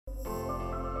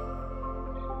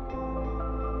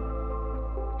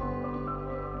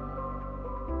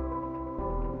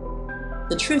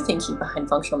the true thinking behind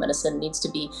functional medicine needs to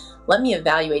be, let me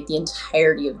evaluate the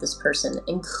entirety of this person,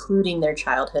 including their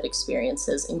childhood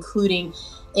experiences, including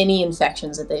any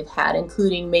infections that they've had,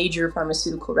 including major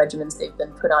pharmaceutical regimens they've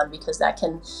been put on, because that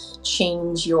can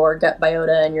change your gut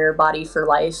biota and your body for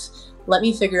life. Let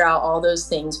me figure out all those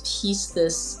things, piece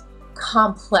this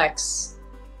complex,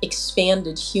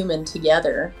 expanded human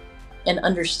together, and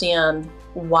understand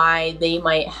why they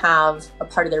might have a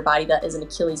part of their body that is an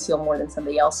Achilles heel more than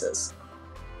somebody else's.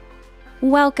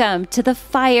 Welcome to the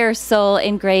Fire, Soul,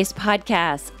 and Grace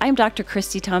podcast. I'm Dr.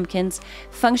 Kristi Tompkins,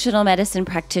 functional medicine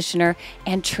practitioner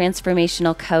and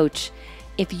transformational coach.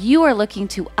 If you are looking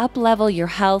to up-level your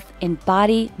health in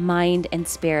body, mind, and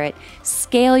spirit,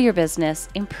 scale your business,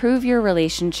 improve your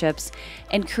relationships,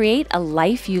 and create a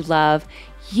life you love,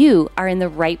 you are in the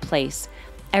right place.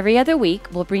 Every other week,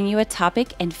 we'll bring you a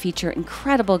topic and feature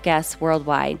incredible guests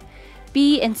worldwide.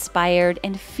 Be inspired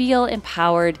and feel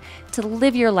empowered to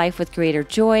live your life with greater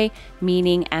joy,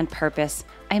 meaning, and purpose.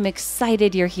 I'm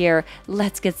excited you're here.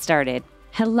 Let's get started.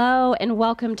 Hello, and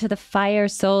welcome to the Fire,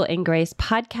 Soul, and Grace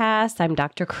podcast. I'm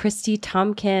Dr. Kristi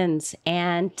Tompkins,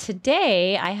 and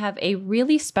today I have a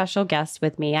really special guest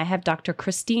with me. I have Dr.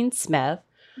 Christine Smith.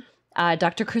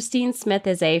 Dr. Christine Smith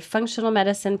is a functional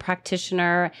medicine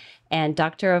practitioner and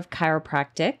doctor of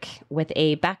chiropractic with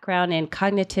a background in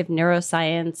cognitive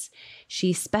neuroscience.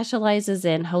 She specializes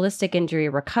in holistic injury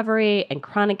recovery and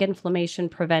chronic inflammation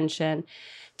prevention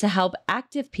to help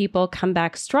active people come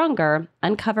back stronger,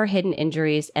 uncover hidden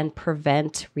injuries, and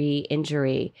prevent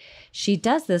re-injury. She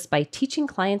does this by teaching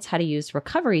clients how to use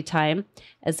recovery time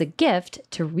as a gift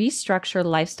to restructure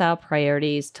lifestyle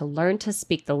priorities, to learn to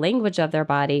speak the language of their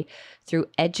body through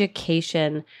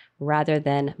education rather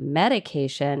than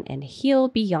medication, and heal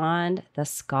beyond the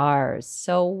scars.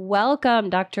 So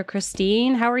welcome, Dr.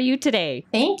 Christine. How are you today?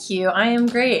 Thank you. I am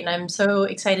great, and I'm so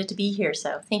excited to be here.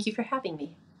 So thank you for having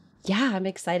me. Yeah, I'm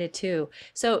excited too.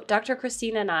 So Dr.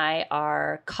 Christine and I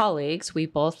are colleagues. We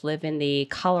both live in the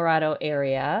Colorado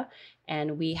area,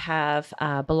 and we have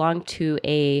belonged to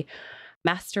a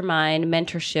mastermind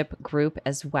mentorship group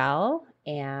as well,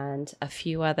 and a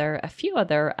few other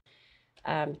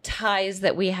ties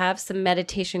that we have, some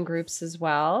meditation groups as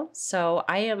well. So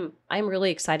I'm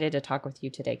really excited to talk with you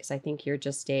today because I think you're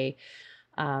just a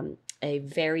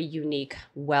very unique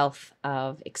wealth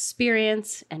of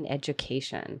experience and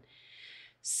education.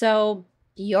 So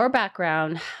your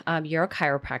background, you're a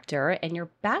chiropractor, and your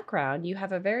background, you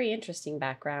have a very interesting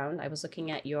background. I was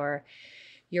looking at your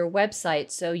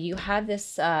website. So you have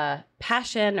this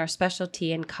passion or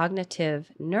specialty in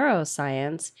cognitive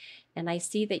neuroscience, and I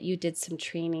see that you did some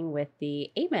training with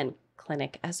the Amen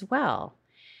Clinic as well.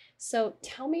 So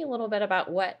tell me a little bit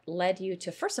about what led you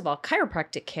to, first of all,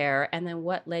 chiropractic care, and then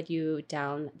what led you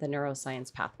down the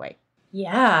neuroscience pathway.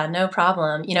 Yeah, no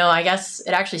problem. I guess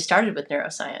it actually started with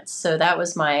neuroscience. So that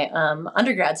was my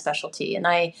undergrad specialty. And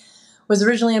I was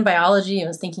originally in biology and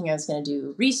was thinking I was going to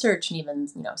do research and even,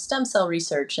 stem cell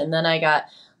research. And then I got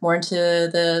more into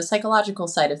the psychological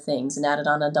side of things and added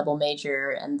on a double major.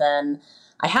 And then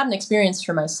I had an experience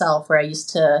for myself where I used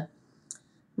to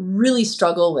really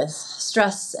struggle with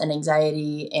stress and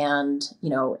anxiety. And,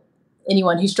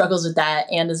 anyone who struggles with that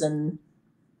and is in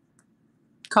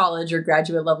college or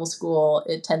graduate level school,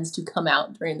 it tends to come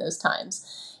out during those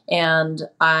times. And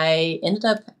I ended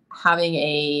up having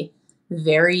a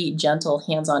very gentle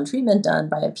hands-on treatment done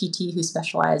by a PT who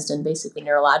specialized in basically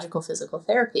neurological physical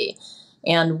therapy.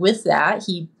 And with that,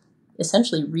 he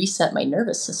essentially reset my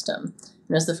nervous system.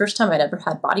 And it was the first time I'd ever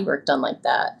had body work done like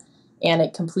that. And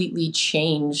it completely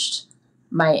changed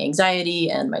my anxiety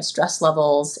and my stress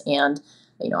levels. And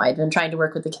I'd been trying to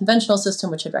work with the conventional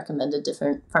system, which had recommended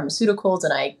different pharmaceuticals,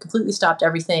 and I completely stopped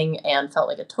everything and felt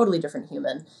like a totally different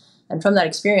human. And from that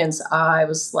experience, I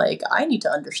was like, I need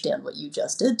to understand what you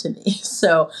just did to me.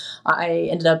 So I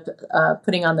ended up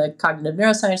putting on the cognitive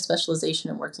neuroscience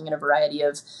specialization and working in a variety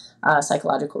of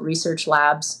psychological research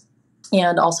labs,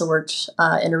 and also worked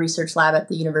in a research lab at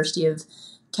the University of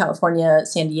California,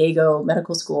 San Diego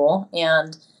Medical School,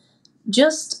 and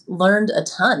just learned a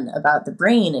ton about the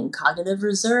brain and cognitive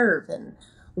reserve and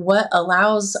what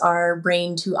allows our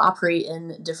brain to operate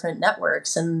in different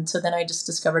networks. And so then I just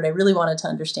discovered I really wanted to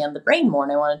understand the brain more,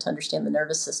 and I wanted to understand the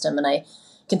nervous system. And I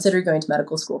considered going to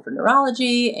medical school for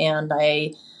neurology, and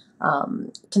I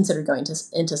considered going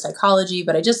into psychology.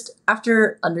 But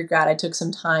after undergrad, I took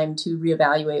some time to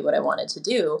reevaluate what I wanted to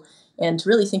do and to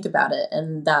really think about it.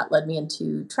 And that led me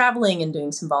into traveling and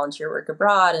doing some volunteer work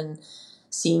abroad and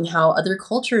seeing how other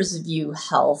cultures view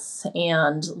health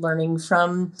and learning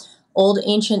from old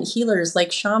ancient healers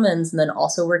like shamans, and then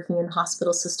also working in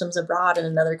hospital systems abroad in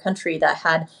another country that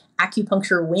had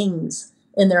acupuncture wings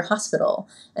in their hospital.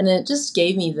 And it just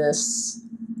gave me this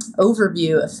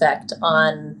overview effect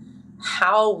on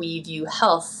how we view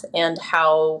health and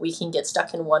how we can get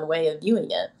stuck in one way of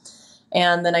viewing it.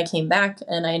 And then I came back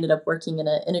and I ended up working in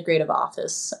an integrative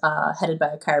office headed by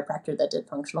a chiropractor that did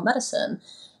functional medicine.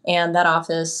 And that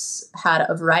office had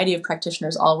a variety of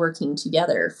practitioners all working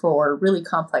together for really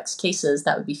complex cases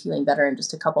that would be feeling better in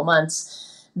just a couple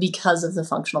months because of the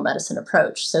functional medicine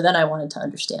approach. So then I wanted to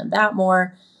understand that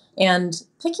more. And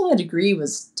picking a degree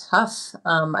was tough.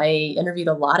 I interviewed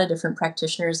a lot of different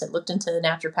practitioners. I looked into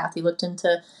naturopathy, looked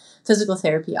into physical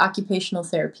therapy, occupational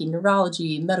therapy,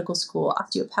 neurology, medical school,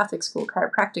 osteopathic school,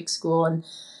 chiropractic school. And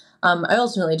I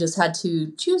ultimately just had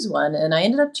to choose one. And I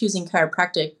ended up choosing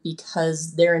chiropractic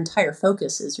because their entire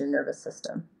focus is your nervous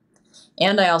system.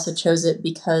 And I also chose it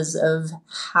because of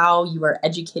how you are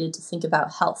educated to think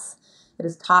about health. It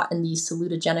is taught in the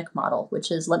salutogenic model, which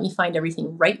is let me find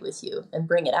everything right with you and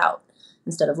bring it out,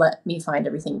 instead of let me find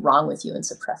everything wrong with you and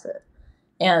suppress it.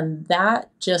 And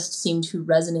that just seemed to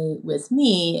resonate with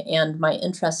me and my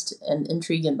interest and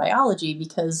intrigue in biology,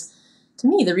 because to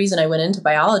me, the reason I went into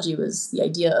biology was the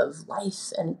idea of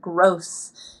life and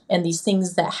growth and these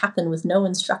things that happen with no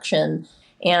instruction.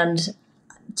 And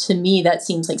to me, that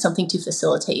seems like something to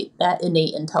facilitate that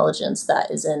innate intelligence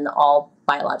that is in all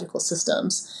biological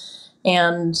systems.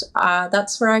 And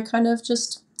that's where I kind of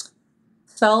just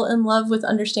fell in love with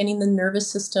understanding the nervous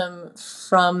system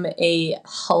from a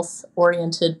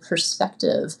health-oriented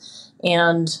perspective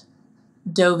and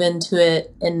dove into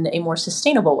it in a more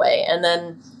sustainable way. And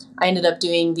then I ended up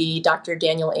doing the Dr.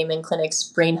 Daniel Amen Clinic's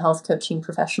Brain Health Coaching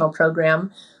Professional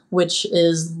Program, which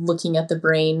is looking at the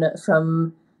brain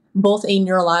from both a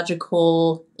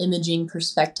neurological imaging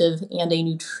perspective and a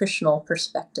nutritional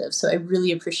perspective. So I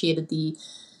really appreciated the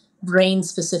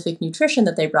brain-specific nutrition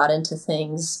that they brought into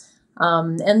things.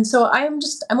 And so I'm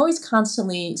always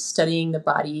constantly studying the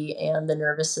body and the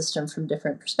nervous system from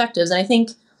different perspectives. And I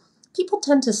think people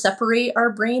tend to separate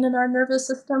our brain and our nervous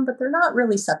system, but they're not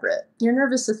really separate. Your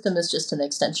nervous system is just an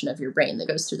extension of your brain that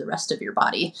goes through the rest of your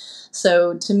body.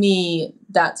 So to me,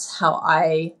 that's how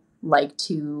I like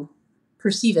to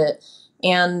perceive it.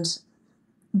 And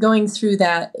going through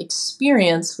that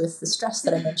experience with the stress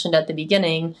that I mentioned at the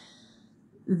beginning,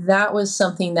 that was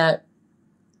something that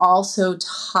also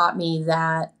taught me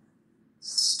that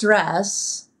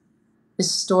stress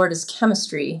is stored as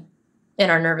chemistry in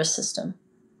our nervous system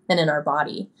and in our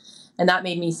body. And that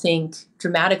made me think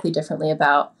dramatically differently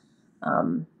about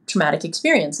traumatic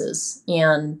experiences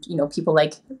and, people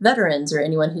like veterans or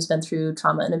anyone who's been through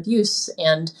trauma and abuse,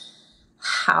 and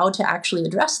how to actually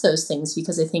address those things,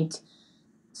 because I think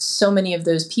so many of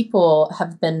those people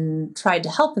have been tried to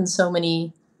help in so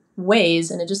many ways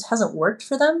and it just hasn't worked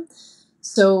for them.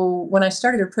 So when I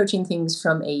started approaching things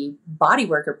from a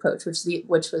bodywork approach,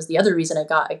 which was the other reason I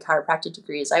got a chiropractic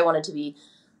degree, is I wanted to be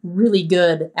really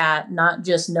good at not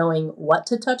just knowing what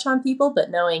to touch on people,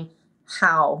 but knowing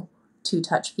how to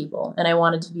touch people. And I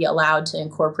wanted to be allowed to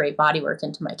incorporate bodywork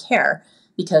into my care,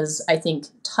 because I think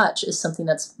touch is something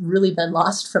that's really been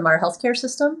lost from our healthcare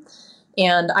system.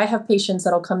 And I have patients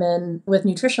that'll come in with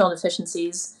nutritional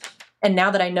deficiencies. And now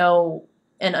that I know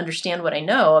and understand what I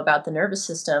know about the nervous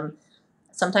system,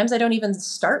 sometimes I don't even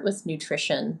start with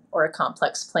nutrition or a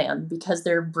complex plan, because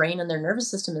their brain and their nervous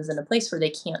system is in a place where they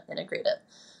can't integrate it.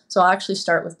 So I'll actually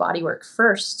start with body work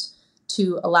first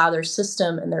to allow their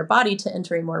system and their body to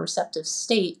enter a more receptive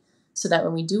state, so that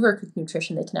when we do work with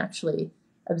nutrition, they can actually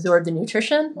absorb the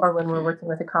nutrition, or when we're working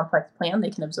with a complex plan, they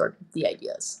can absorb the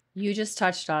ideas. You just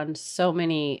touched on so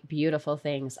many beautiful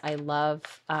things. I loved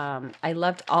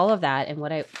all of that. And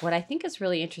what I think is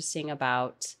really interesting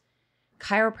about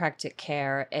chiropractic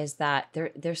care is that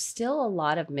there's still a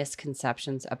lot of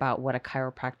misconceptions about what a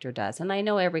chiropractor does. And I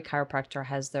know every chiropractor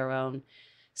has their own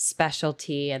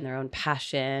specialty and their own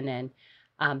passion, and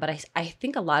but I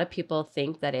think a lot of people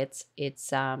think that it's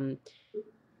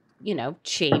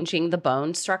changing the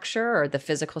bone structure or the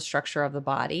physical structure of the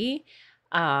body,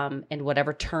 and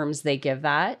whatever terms they give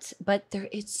that. But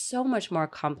it's so much more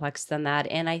complex than that.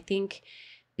 And I think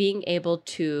being able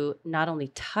to not only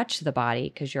touch the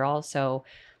body, because you're also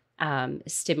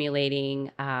stimulating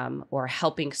or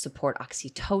helping support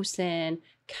oxytocin,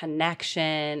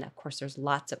 connection. Of course, there's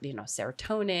lots of,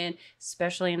 serotonin,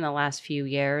 especially in the last few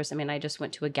years. I mean, I just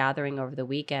went to a gathering over the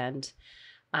weekend.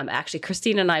 Actually,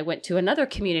 Christine and I went to another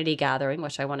community gathering,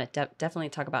 which I want to definitely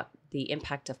talk about the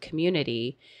impact of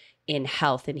community in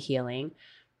health and healing.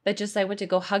 But just I went to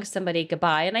go hug somebody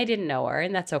goodbye, and I didn't know her,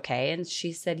 and that's okay. And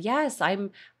she said, "Yes,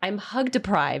 I'm hug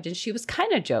deprived," and she was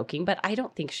kind of joking, but I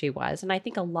don't think she was. And I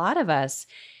think a lot of us,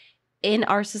 in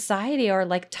our society are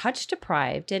like touch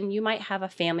deprived, and you might have a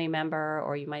family member,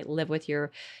 or you might live with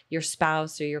your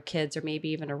spouse or your kids, or maybe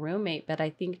even a roommate. But I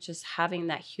think just having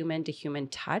that human to human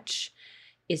touch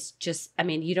is just, I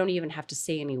mean, you don't even have to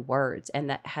say any words, and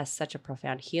that has such a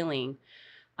profound healing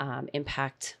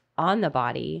impact on the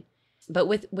body. But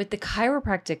with the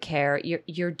chiropractic care,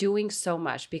 you're doing so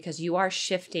much, because you are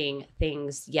shifting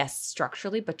things, yes,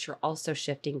 structurally, but you're also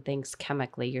shifting things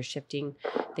chemically. You're shifting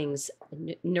things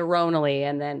neuronally,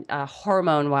 and then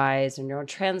hormone-wise, and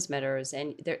neurotransmitters.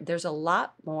 And there's a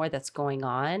lot more that's going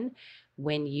on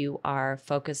when you are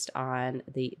focused on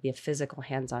the physical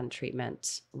hands-on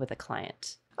treatment with a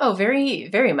client. Oh, very,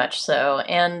 very much so.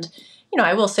 And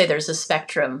I will say there's a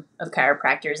spectrum of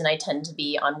chiropractors, and I tend to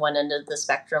be on one end of the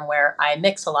spectrum where I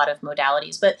mix a lot of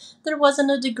modalities, but there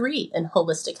wasn't a degree in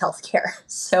holistic healthcare.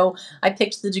 So I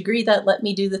picked the degree that let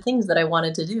me do the things that I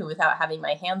wanted to do without having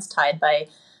my hands tied by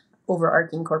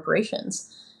overarching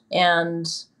corporations. And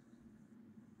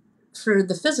for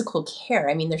the physical care,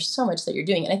 I mean, there's so much that you're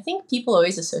doing. And I think people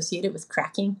always associate it with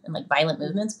cracking and like violent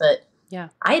movements, but yeah,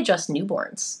 I adjust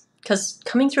newborns. Because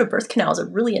coming through a birth canal is a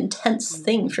really intense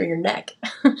thing for your neck.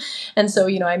 And so,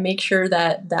 I make sure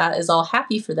that that is all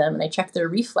happy for them, and I check their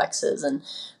reflexes. And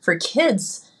for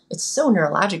kids, it's so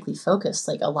neurologically focused.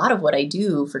 Like a lot of what I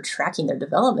do for tracking their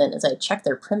development is I check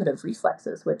their primitive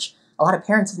reflexes, which a lot of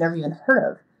parents have never even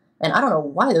heard of. And I don't know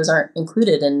why those aren't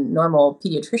included in normal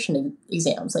pediatrician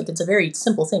exams. Like it's a very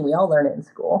simple thing. We all learn it in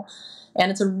school. And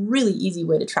it's a really easy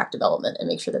way to track development and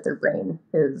make sure that their brain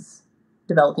is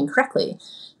developing correctly.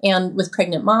 And with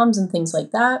pregnant moms and things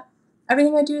like that,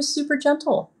 everything I do is super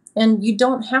gentle, and you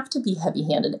don't have to be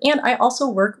heavy-handed. And I also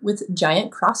work with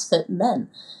giant CrossFit men,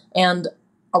 and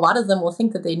a lot of them will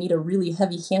think that they need a really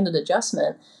heavy-handed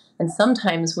adjustment. And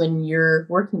sometimes when you're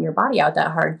working your body out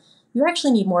that hard, you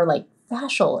actually need more like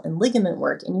fascial and ligament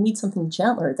work, and you need something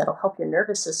gentler that'll help your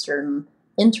nervous system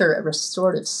enter a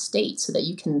restorative state so that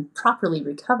you can properly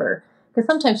recover. Because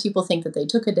sometimes people think that they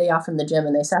took a day off from the gym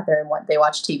and they sat there and they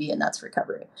watched TV and that's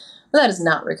recovery. But that is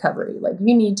not recovery. Like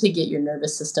you need to get your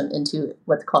nervous system into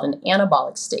what's called an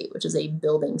anabolic state, which is a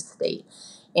building state.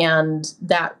 And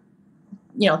that,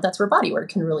 that's where body work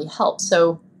can really help.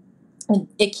 So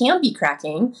it can be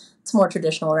cracking. It's a more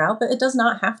traditional route, but it does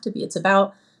not have to be. It's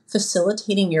about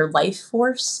facilitating your life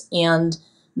force and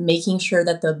making sure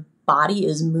that the body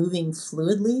is moving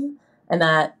fluidly and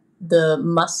that the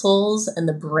muscles and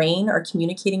the brain are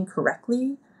communicating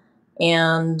correctly,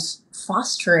 and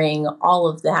fostering all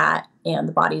of that and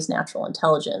the body's natural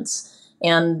intelligence.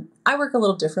 And I work a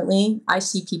little differently. I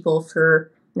see people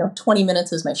for, 20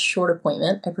 minutes is my short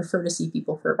appointment. I prefer to see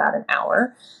people for about an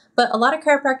hour. But a lot of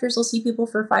chiropractors will see people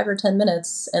for 5 or 10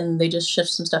 minutes and they just shift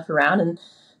some stuff around. And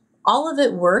all of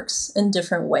it works in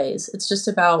different ways. It's just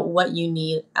about what you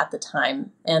need at the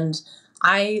time. And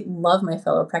I love my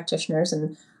fellow practitioners,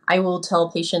 and I will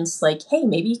tell patients like, hey,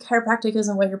 maybe chiropractic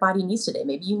isn't what your body needs today.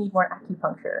 Maybe you need more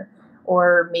acupuncture,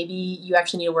 or maybe you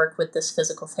actually need to work with this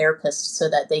physical therapist so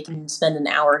that they can spend an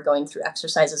hour going through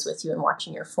exercises with you and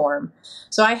watching your form.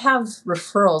 So I have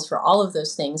referrals for all of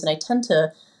those things, and I tend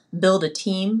to build a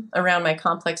team around my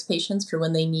complex patients for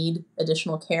when they need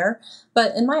additional care.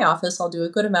 But in my office, I'll do a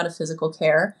good amount of physical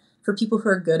care. For people who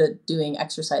are good at doing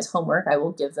exercise homework, I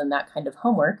will give them that kind of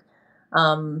homework.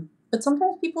 But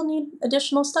sometimes people need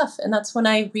additional stuff, and that's when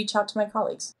I reach out to my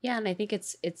colleagues. Yeah, and I think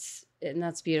it's and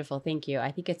that's beautiful. Thank you.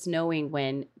 I think it's knowing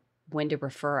when to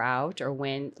refer out, or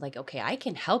when, like, okay, I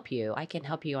can help you. I can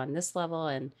help you on this level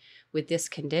and with this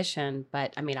condition.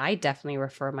 But I mean, I definitely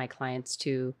refer my clients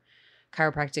to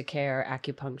chiropractic care,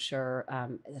 acupuncture,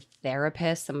 a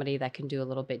therapist, somebody that can do a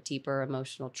little bit deeper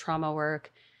emotional trauma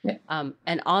work. Yeah.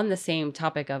 And on the same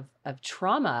topic of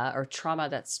trauma, or trauma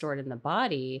that's stored in the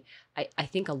body, I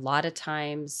think a lot of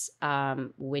times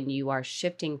when you are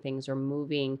shifting things or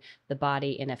moving the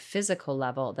body in a physical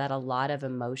level, that a lot of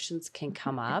emotions can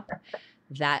come up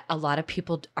that a lot of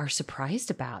people are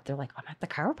surprised about. They're like, I'm at the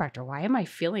chiropractor. Why am I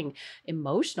feeling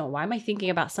emotional? Why am I thinking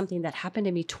about something that happened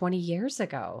to me 20 years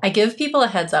ago? I give people a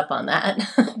heads up on that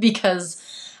because,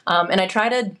 and I try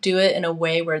to do it in a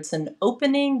way where it's an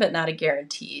opening, but not a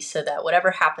guarantee, so that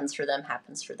whatever happens for them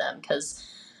happens for them. Because,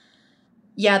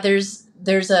 yeah,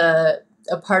 there's a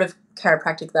part of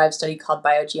chiropractic that I've studied called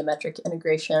biogeometric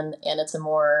integration, and it's a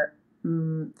more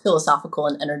philosophical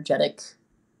and energetic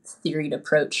theoried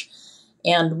approach.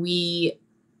 And we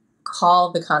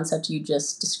call the concept you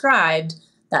just described,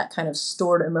 that kind of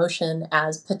stored emotion,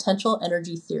 as potential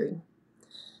energy theory.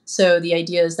 So the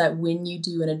idea is that when you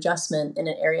do an adjustment in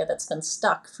an area that's been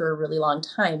stuck for a really long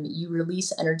time, you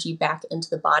release energy back into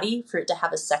the body for it to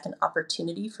have a second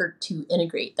opportunity to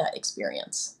integrate that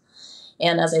experience.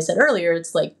 And as I said earlier,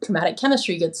 it's like trauma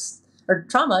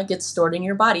gets stored in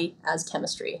your body as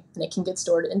chemistry, and it can get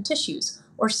stored in tissues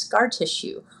or scar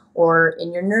tissue or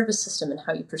in your nervous system and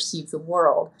how you perceive the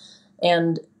world.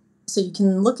 And so you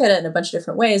can look at it in a bunch of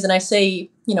different ways. And I say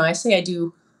I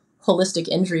do holistic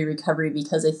injury recovery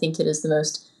because I think it is the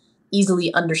most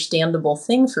easily understandable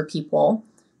thing for people.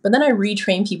 But then I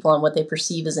retrain people on what they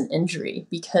perceive as an injury,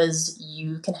 because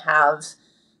you can have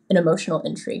an emotional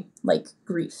injury like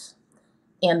grief.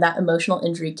 And that emotional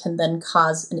injury can then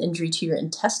cause an injury to your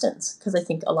intestines, because I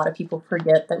think a lot of people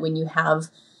forget that when you have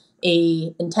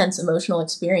a intense emotional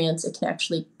experience, it can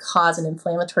actually cause an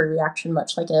inflammatory reaction,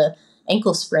 much like a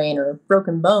ankle sprain or a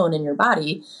broken bone in your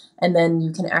body. And then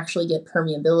you can actually get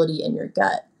permeability in your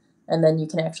gut. And then you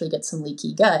can actually get some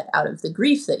leaky gut out of the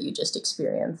grief that you just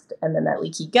experienced. And then that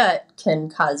leaky gut can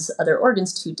cause other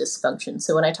organs to dysfunction.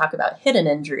 So when I talk about hidden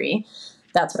injury,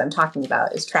 that's what I'm talking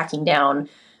about, is tracking down,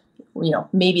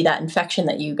 maybe that infection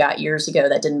that you got years ago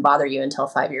that didn't bother you until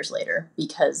 5 years later,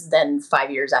 because then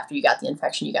 5 years after you got the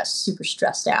infection, you got super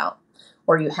stressed out,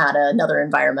 or you had another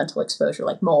environmental exposure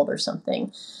like mold or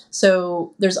something.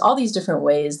 So there's all these different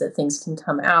ways that things can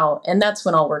come out. And that's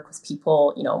when I'll work with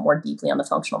people, more deeply on the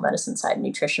functional medicine side of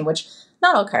nutrition, which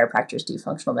not all chiropractors do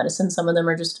functional medicine. Some of them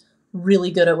are just really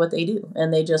good at what they do,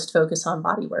 and they just focus on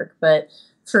body work. But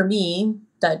for me,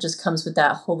 that just comes with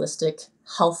that holistic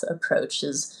health approach,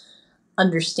 is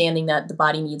understanding that the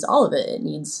body needs all of it. It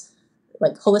needs,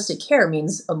 like, holistic care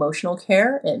means emotional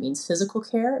care, it means physical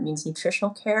care, it means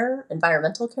nutritional care,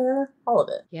 environmental care, all of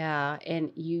it. Yeah,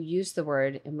 and you used the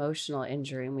word emotional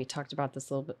injury, and we talked about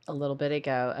this a little bit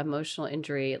ago. Emotional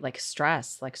injury, like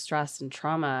stress and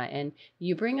trauma. And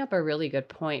you bring up a really good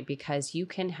point, because you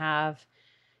can have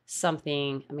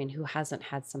something, who hasn't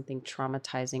had something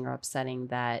traumatizing or upsetting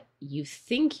that you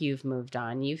think you've moved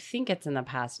on, you think it's in the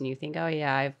past, and you think, oh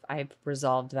yeah, I've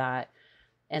resolved that.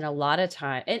 And a lot of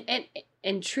time,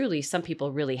 and truly, some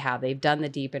people really have. They've done the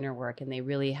deep inner work, and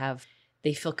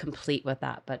they feel complete with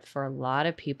that. But for a lot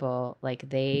of people, like,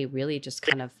 they really just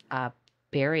kind of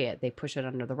bury it. They push it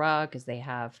under the rug because they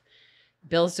have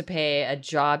bills to pay, a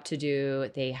job to do,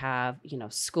 they have,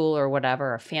 school or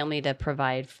whatever, a family to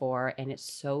provide for. And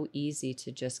it's so easy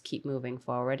to just keep moving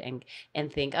forward and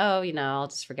think, oh, I'll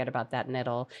just forget about that,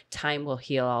 and time will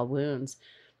heal all wounds.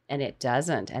 And it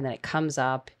doesn't. And then it comes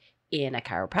up in a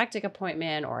chiropractic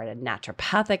appointment or at a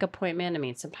naturopathic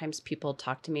appointment. Sometimes people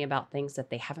talk to me about things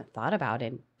that they haven't thought about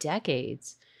in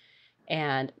decades.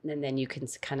 And then you can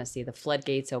kind of see the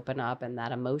floodgates open up, and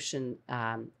that emotions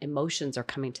are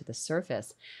coming to the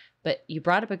surface. But you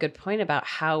brought up a good point about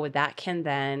how that can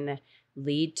then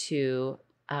lead to,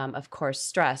 of course,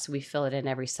 stress. We feel it in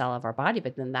every cell of our body,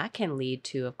 but then that can lead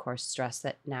to, of course, stress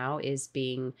that now is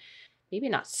being maybe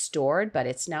not stored, but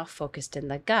it's now focused in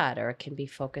the gut, or it can be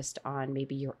focused on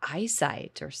maybe your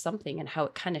eyesight or something, and how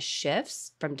it kind of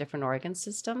shifts from different organ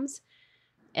systems.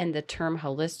 And the term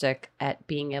holistic, at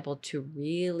being able to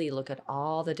really look at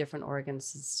all the different organ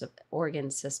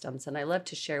systems. And I love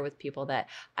to share with people that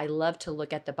I love to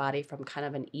look at the body from kind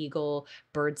of an eagle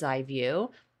bird's eye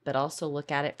view, but also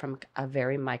look at it from a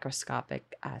very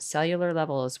microscopic cellular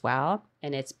level as well.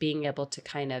 And it's being able to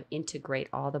kind of integrate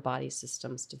all the body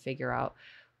systems to figure out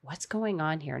what's going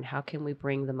on here and how can we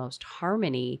bring the most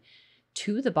harmony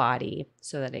to the body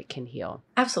so that it can heal.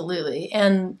 Absolutely.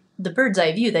 And the bird's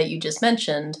eye view that you just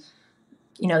mentioned,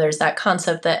 there's that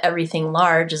concept that everything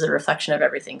large is a reflection of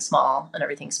everything small, and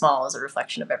everything small is a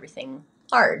reflection of everything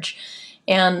large.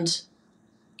 And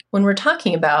when we're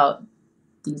talking about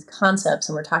these concepts,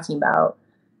 and we're talking about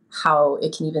how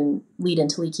it can even lead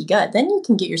into leaky gut, then you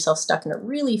can get yourself stuck in a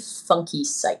really funky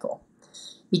cycle.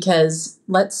 Because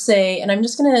let's say, and I'm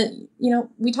just going to,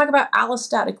 we talk about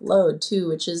allostatic load too,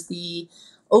 which is the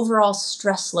overall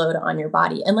stress load on your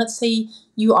body. And let's say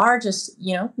you are just,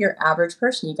 your average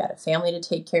person. You got a family to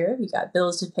take care of, you got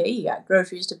bills to pay, you got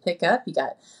groceries to pick up, you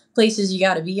got places you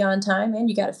got to be on time, and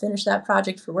you got to finish that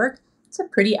project for work. It's a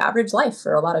pretty average life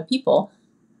for a lot of people.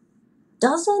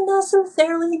 Doesn't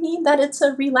necessarily mean that it's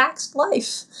a relaxed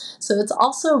life. So it's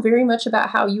also very much about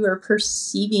how you are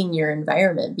perceiving your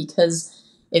environment, because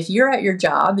if you're at your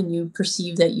job and you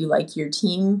perceive that you like your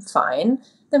team fine,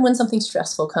 then when something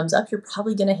stressful comes up, you're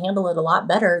probably going to handle it a lot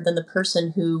better than the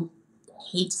person who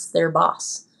hates their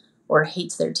boss or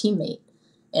hates their teammate.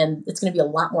 And it's going to be a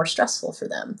lot more stressful for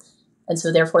them. And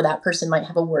so therefore that person might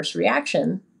have a worse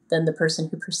reaction than the person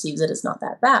who perceives it as not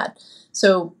that bad.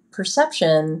 So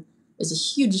perception is a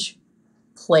huge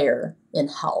player in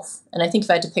health. And I think if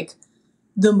I had to pick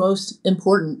the most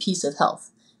important piece of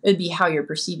health, it would be how you're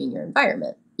perceiving your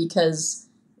environment. Because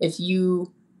if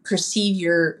you perceive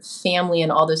your family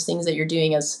and all those things that you're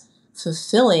doing as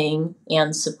fulfilling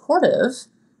and supportive,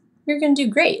 you're going to do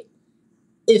great.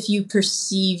 If you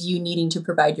perceive you needing to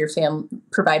provide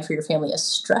for your family as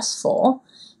stressful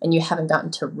and you haven't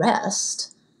gotten to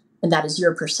rest, and that is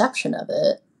your perception of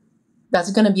it,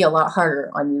 that's going to be a lot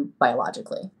harder on you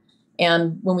biologically.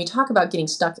 And when we talk about getting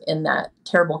stuck in that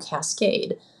terrible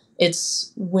cascade,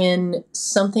 it's when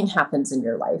something happens in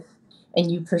your life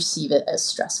and you perceive it as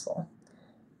stressful.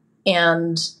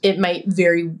 And it might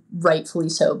very rightfully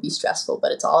so be stressful,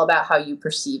 but it's all about how you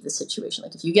perceive the situation.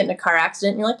 Like if you get in a car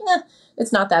accident and you're like,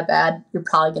 it's not that bad, you're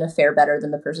probably going to fare better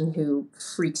than the person who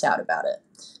freaks out about it.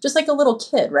 Just like a little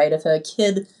kid, right? If a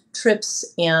kid trips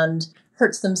and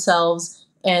hurts themselves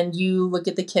and you look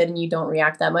at the kid and you don't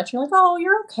react that much, you're like, oh,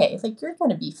 you're okay. Like you're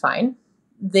going to be fine.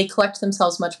 They collect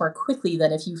themselves much more quickly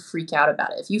than if you freak out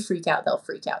about it. If you freak out, they'll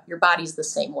freak out. Your body's the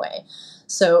same way.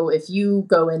 So if you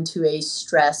go into a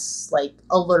stress, like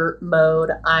alert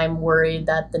mode, I'm worried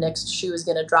that the next shoe is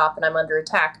going to drop and I'm under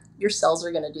attack, your cells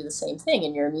are going to do the same thing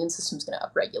and your immune system's going to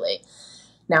upregulate.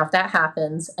 Now, if that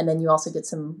happens, and then you also get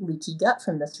some leaky gut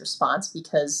from this response,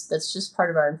 because that's just part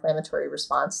of our inflammatory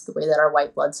response, the way that our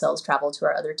white blood cells travel to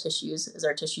our other tissues as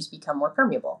our tissues become more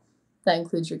permeable. That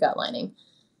includes your gut lining.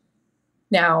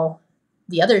 Now,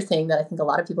 the other thing that I think a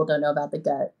lot of people don't know about the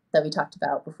gut that we talked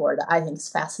about before that I think is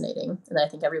fascinating and that I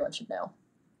think everyone should know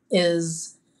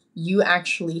is you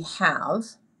actually have,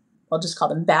 I'll just call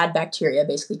them bad bacteria,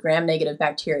 basically gram-negative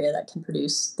bacteria that can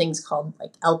produce things called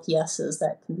like LPSs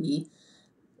that can be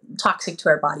toxic to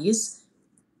our bodies.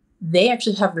 They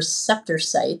actually have receptor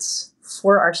sites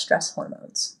for our stress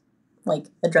hormones, like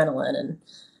adrenaline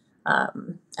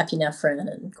and epinephrine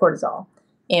and cortisol.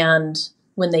 And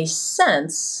when they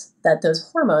sense that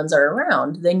those hormones are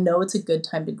around, they know it's a good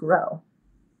time to grow.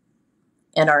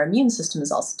 And our immune system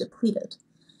is also depleted.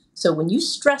 So when you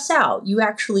stress out, you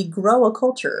actually grow a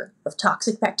culture of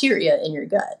toxic bacteria in your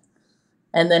gut.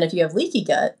 And then if you have leaky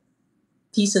gut,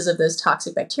 pieces of those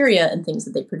toxic bacteria and things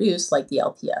that they produce, like the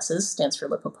LPSs, stands for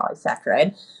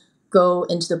lipopolysaccharide, go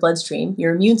into the bloodstream.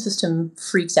 Your immune system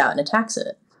freaks out and attacks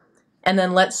it. And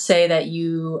then let's say that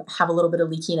you have a little bit of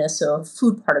leakiness, so a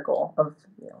food particle of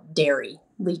dairy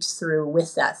leaks through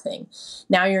with that thing.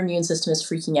 Now your immune system is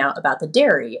freaking out about the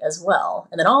dairy as well.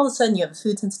 And then all of a sudden you have a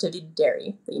food sensitivity to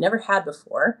dairy that you never had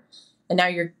before. And now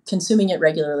you're consuming it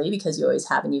regularly because you always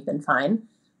have and you've been fine.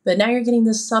 But now you're getting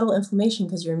this subtle inflammation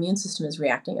because your immune system is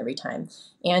reacting every time.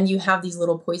 And you have these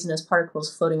little poisonous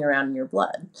particles floating around in your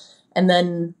blood. And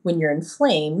then when you're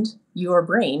inflamed, your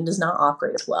brain does not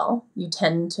operate as well. You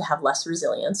tend to have less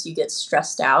resilience. You get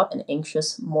stressed out and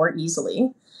anxious more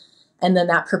easily. And then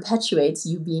that perpetuates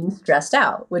you being stressed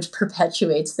out, which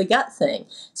perpetuates the gut thing.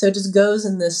 So it just goes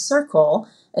in this circle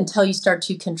until you start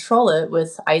to control it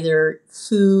with either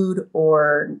food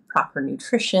or proper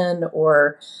nutrition,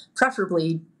 or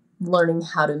preferably learning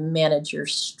how to manage your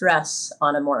stress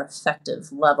on a more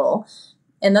effective level.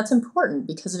 And that's important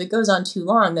because if it goes on too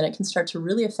long, then it can start to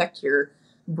really affect your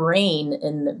brain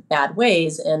in bad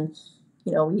ways. And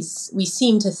we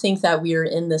seem to think that we are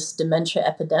in this dementia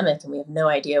epidemic and we have no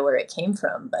idea where it came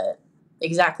from, but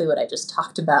exactly what I just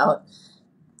talked about.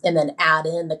 And then add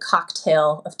in the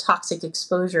cocktail of toxic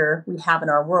exposure we have in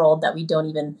our world that we don't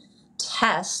even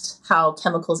test how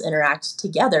chemicals interact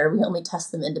together. We only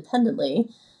test them independently.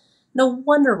 No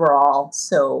wonder we're all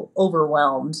so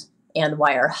overwhelmed and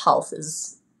why our health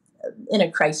is in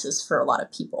a crisis for a lot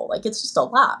of people. Like it's just a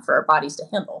lot for our bodies to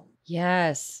handle.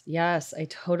 Yes, I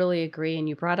totally agree. And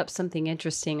you brought up something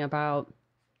interesting about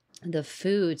the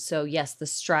food. So yes, the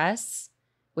stress,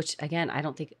 which again, I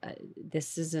don't think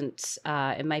this isn't,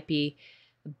 it might be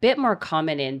a bit more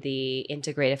common in the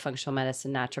integrative functional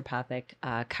medicine, naturopathic,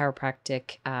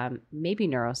 chiropractic, maybe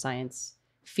neuroscience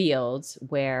fields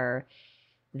where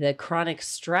the chronic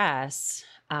stress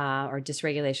or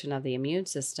dysregulation of the immune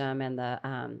system and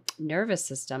the nervous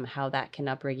system, how that can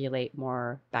upregulate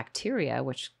more bacteria,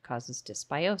 which causes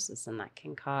dysbiosis, and that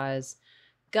can cause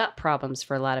gut problems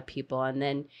for a lot of people. And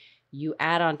then you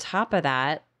add on top of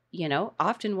that,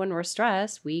 often when we're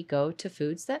stressed, we go to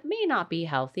foods that may not be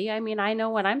healthy. I mean, I know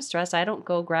when I'm stressed, I don't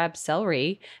go grab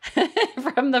celery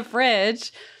from the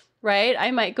fridge, right?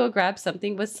 I might go grab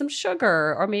something with some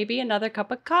sugar or maybe another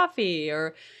cup of coffee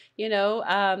or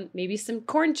maybe some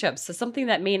corn chips. So something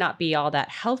that may not be all that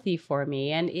healthy for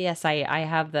me. And yes, I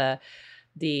have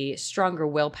the stronger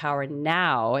willpower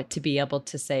now to be able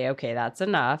to say, okay, that's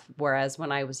enough. Whereas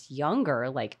when I was younger,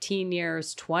 like teen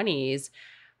years, 20s,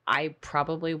 I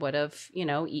probably would have,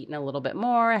 eaten a little bit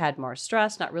more, had more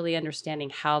stress, not really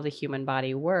understanding how the human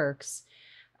body works.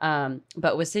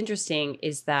 But what's interesting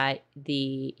is that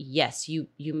yes, you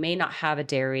may not have a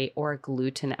dairy or a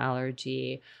gluten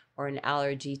allergy or an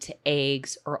allergy to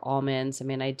eggs or almonds. I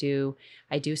mean, I do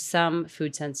some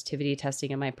food sensitivity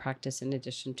testing in my practice in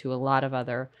addition to a lot of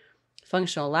other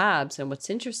functional labs. And what's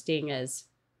interesting is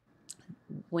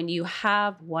when you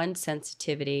have one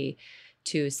sensitivity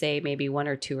to, say, maybe one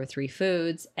or two or three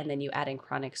foods, and then you add in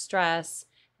chronic stress,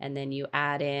 and then you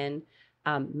add in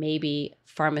maybe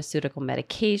pharmaceutical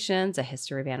medications, a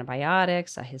history of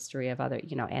antibiotics, a history of other,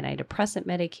 antidepressant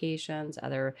medications,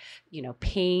 other,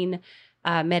 pain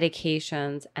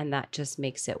medications, and that just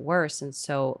makes it worse. And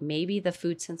so maybe the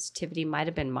food sensitivity might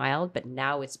have been mild, but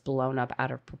now it's blown up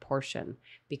out of proportion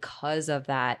because of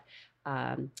that.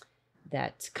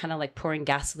 That's kind of like pouring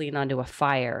gasoline onto a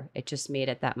fire. It just made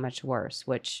it that much worse,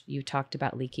 which you talked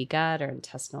about leaky gut or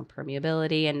intestinal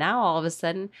permeability. And now all of a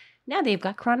sudden, now they've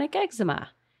got chronic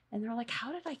eczema. And they're like,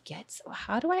 how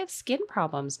do I have skin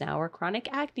problems now, or chronic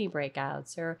acne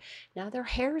breakouts, or now their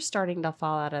hair is starting to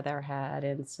fall out of their head.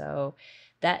 And so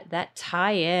that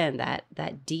tie in,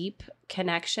 that deep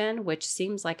connection, which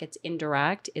seems like it's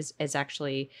indirect, is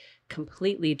actually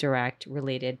completely direct,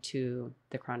 related to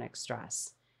the chronic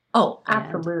stress. Oh,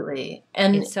 absolutely.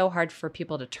 And it's so hard for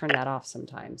people to turn that off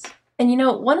sometimes. And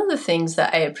one of the things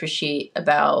that I appreciate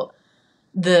about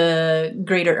the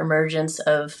greater emergence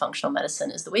of functional medicine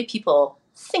is the way people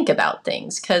think about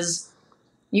things. Because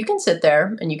you can sit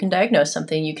there and you can diagnose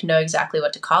something, you can know exactly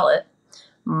what to call it.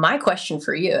 My question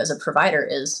for you as a provider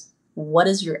is, what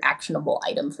is your actionable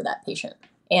item for that patient?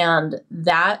 And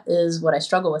that is what I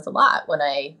struggle with a lot when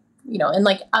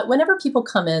whenever people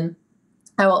come in,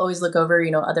 I will always look over,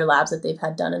 other labs that they've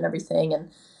had done and everything. And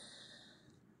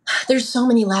there's so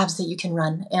many labs that you can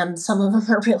run, and some of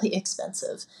them are really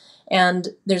expensive. And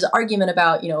there's an argument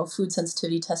about, food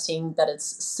sensitivity testing, that it's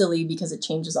silly because it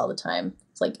changes all the time.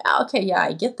 It's like, okay, yeah,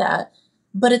 I get that.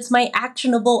 But it's my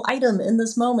actionable item in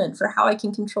this moment for how I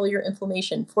can control your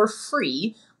inflammation for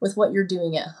free with what you're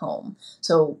doing at home.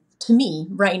 So to me,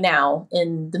 right now,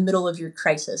 in the middle of your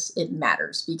crisis, it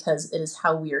matters, because it is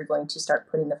how we are going to start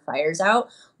putting the fires out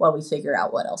while we figure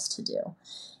out what else to do.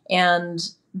 And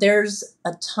there's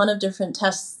a ton of different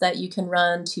tests that you can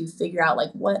run to figure out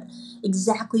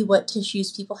what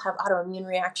tissues people have autoimmune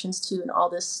reactions to and all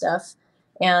this stuff.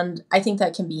 And I think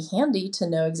that can be handy to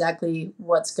know exactly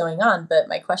what's going on. But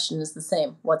my question is the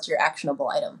same. What's your actionable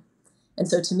item? And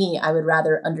so to me, I would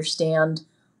rather understand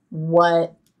which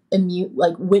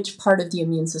part of the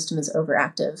immune system is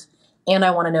overactive. And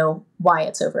I want to know why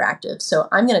it's overactive. So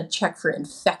I'm going to check for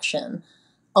infection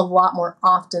a lot more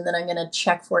often than I'm going to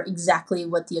check for exactly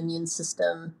what the immune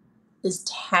system is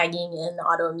tagging in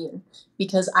autoimmune,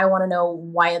 because I want to know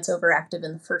why it's overactive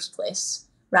in the first place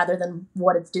rather than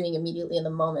what it's doing immediately in the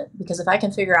moment. Because if I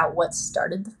can figure out what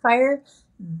started the fire,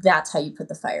 that's how you put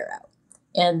the fire out.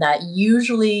 And that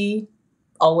usually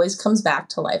always comes back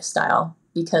to lifestyle,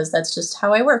 because that's just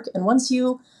how I work. And once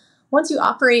you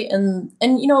operate and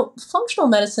functional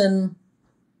medicine,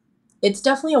 it's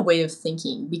definitely a way of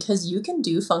thinking, because you can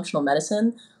do functional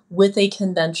medicine with a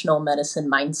conventional medicine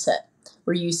mindset,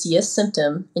 where you see a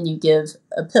symptom and you give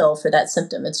a pill for that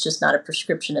symptom. It's just not a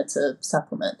prescription, it's a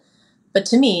supplement. But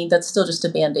to me, that's still just a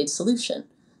Band-Aid solution.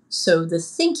 So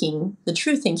the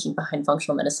true thinking behind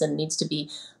functional medicine needs to be,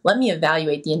 let me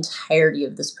evaluate the entirety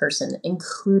of this person,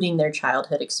 including their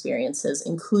childhood experiences,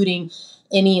 including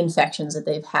any infections that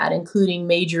they've had, including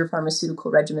major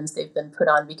pharmaceutical regimens they've been put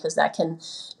on, because that can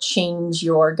change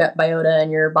your gut biota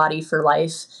and your body for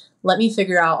life. Let me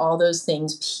figure out all those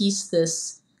things, piece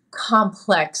this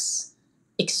complex,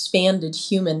 expanded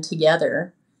human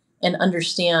together, and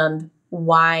understand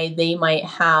why they might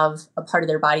have a part of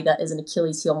their body that is an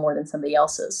Achilles heel more than somebody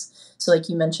else's. So like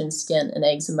you mentioned, skin and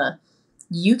eczema.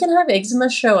 You can have eczema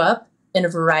show up in a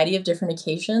variety of different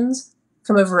occasions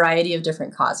from a variety of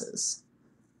different causes.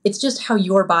 It's just how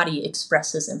your body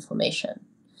expresses inflammation.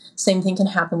 Same thing can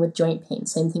happen with joint pain.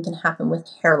 Same thing can happen with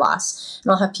hair loss.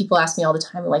 And I'll have people ask me all the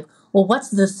time, like, well, what's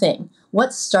the thing?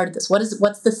 What started this?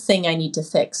 What's the thing I need to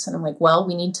fix? And I'm like, well,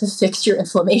 we need to fix your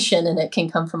inflammation, and it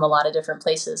can come from a lot of different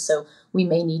places. So we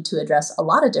may need to address a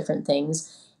lot of different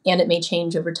things, and it may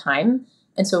change over time.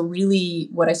 And so really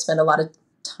what I spend a lot of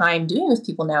time doing with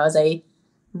people now is I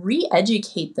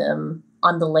re-educate them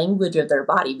on the language of their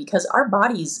body, because our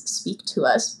bodies speak to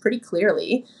us pretty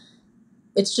clearly.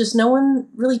 It's just no one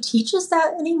really teaches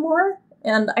that anymore,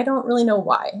 and I don't really know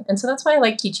why. And so that's why I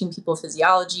like teaching people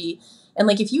physiology. And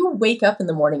like, if you wake up in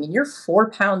the morning and you're 4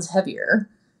 pounds heavier,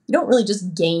 you don't really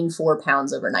just gain 4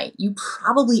 pounds overnight. You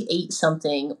probably ate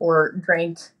something or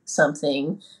drank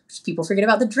something. People forget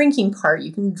about the drinking part.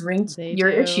 You can drink your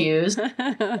issues.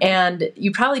 And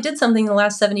you probably did something in the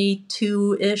last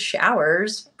 72-ish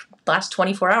hours, last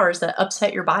 24 hours that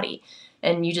upset your body.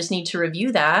 And you just need to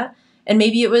review that. And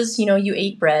maybe it was, you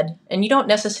ate bread and you don't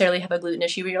necessarily have a gluten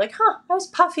issue, but you're like, I was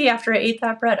puffy after I ate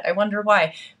that bread. I wonder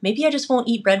why. Maybe I just won't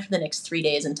eat bread for the next 3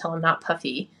 days until I'm not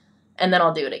puffy, and then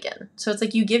I'll do it again. So it's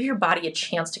like you give your body a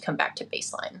chance to come back to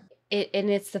baseline.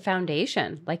 And it's the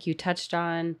foundation, like you touched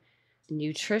on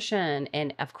nutrition.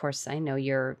 And of course, I know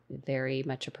you're very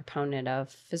much a proponent of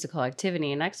physical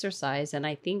activity and exercise. And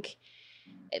I think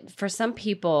for some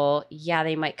people,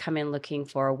 they might come in looking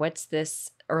for what's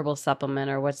this herbal supplement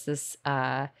or what's this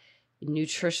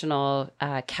nutritional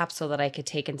capsule that I could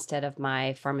take instead of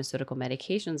my pharmaceutical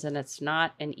medications. And it's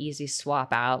not an easy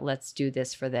swap out. Let's do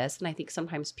this for this. And I think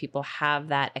sometimes people have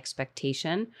that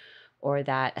expectation or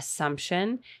that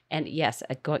assumption. And yes,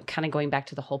 kind of going back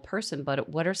to the whole person, but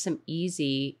what are some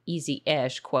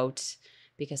easy-ish quotes?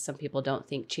 Because some people don't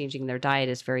think changing their diet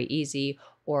is very easy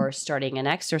or starting an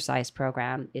exercise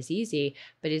program is easy,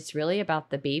 but it's really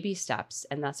about the baby steps.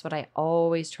 And that's what I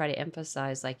always try to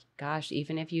emphasize. Like, gosh,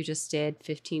 even if you just did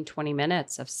 15, 20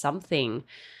 minutes of something,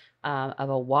 of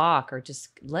a walk, or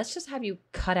let's just have you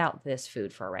cut out this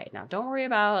food for right now. Don't worry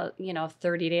about,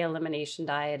 30-day elimination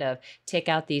diet of take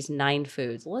out these 9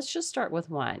 foods. Let's just start with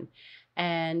 1.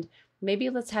 And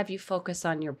maybe let's have you focus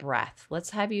on your breath.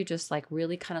 Let's have you just like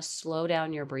really kind of slow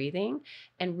down your breathing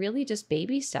and really just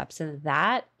baby steps. And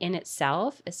that in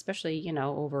itself, especially,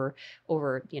 over,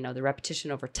 the repetition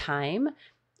over time,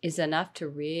 is enough to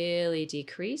really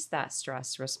decrease that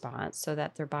stress response so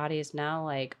that their body is now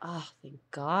like, oh, thank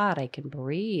God I can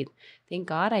breathe. Thank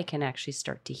God I can actually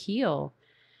start to heal.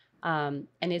 And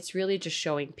it's really just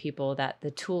showing people that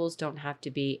the tools don't have to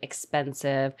be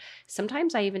expensive.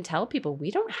 Sometimes I even tell people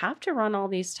we don't have to run all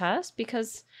these tests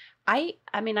because I've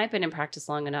been in practice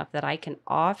long enough that I can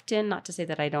often, not to say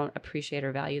that I don't appreciate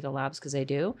or value the labs because I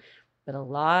do, but a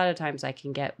lot of times I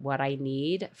can get what I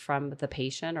need from the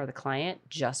patient or the client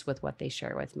just with what they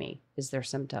share with me is their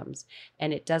symptoms.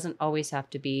 And it doesn't always have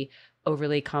to be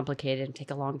overly complicated and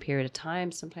take a long period of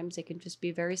time. Sometimes it can just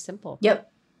be very simple.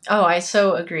 Yep. Oh, I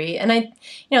so agree. And I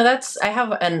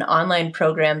have an online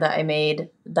program that I made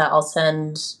that I'll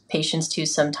send patients to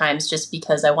sometimes just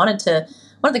because one of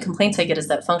the complaints I get is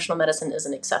that functional medicine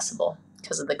isn't accessible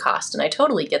because of the cost. And I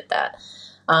totally get that.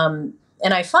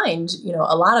 And I find,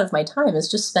 a lot of my time is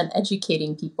just spent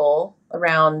educating people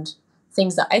around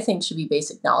things that I think should be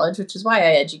basic knowledge, which is why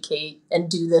I educate and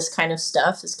do this kind of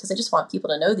stuff, is because I just want people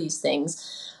to know these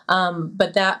things.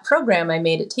 But that program I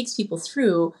made, it takes people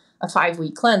through a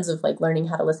 5-week cleanse of like learning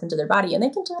how to listen to their body, and they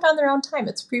can do it on their own time.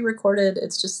 It's pre-recorded.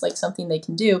 It's just like something they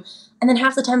can do. And then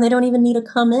half the time they don't even need to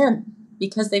come in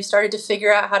because they've started to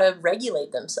figure out how to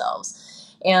regulate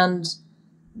themselves. And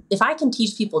if I can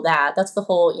teach people that's the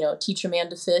whole, teach a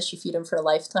man to fish, you feed him for a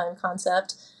lifetime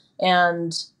concept.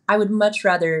 And I would much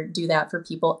rather do that for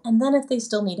people. And then if they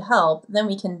still need help, then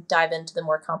we can dive into the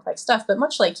more complex stuff. But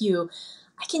much like you,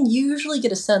 I can usually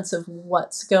get a sense of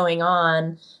what's going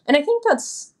on. And I think that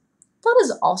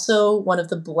is also one of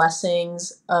the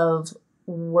blessings of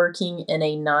working in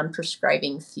a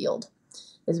non-prescribing field,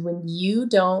 is when you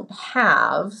don't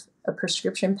have a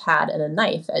prescription pad and a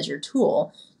knife as your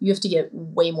tool, you have to get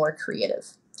way more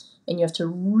creative and you have to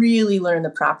really learn the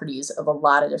properties of a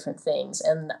lot of different things.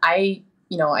 And a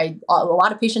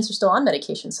lot of patients are still on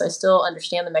medication, so I still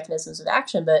understand the mechanisms of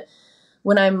action. But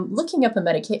when I'm looking up a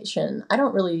medication, I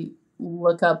don't really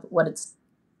look up what it's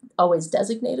always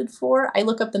designated for. I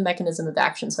look up the mechanism of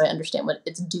action so I understand what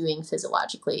it's doing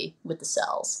physiologically with the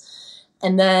cells.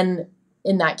 And then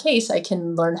in that case, I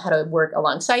can learn how to work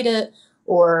alongside it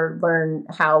or learn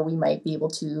how we might be able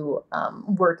to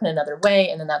work in another way.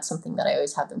 And then that's something that I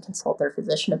always have them consult their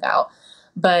physician about.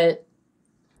 But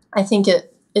I think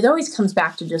it always comes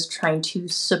back to just trying to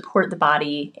support the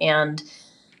body and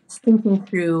thinking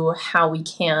through how we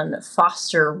can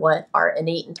foster what our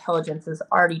innate intelligence is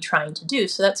already trying to do.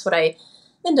 So that's what I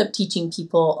end up teaching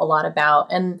people a lot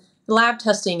about. And the lab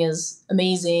testing is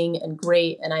amazing and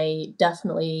great, and I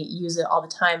definitely use it all the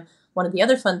time. One of the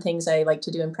other fun things I like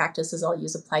to do in practice is I'll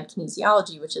use applied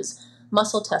kinesiology, which is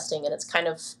muscle testing, and it's kind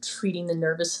of treating the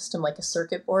nervous system like a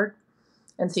circuit board.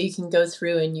 And so you can go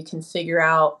through and you can figure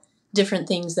out different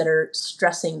things that are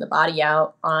stressing the body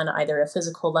out on either a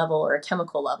physical level or a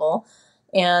chemical level.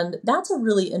 And that's a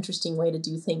really interesting way to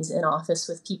do things in office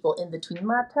with people in between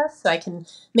lab tests. So I can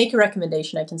make a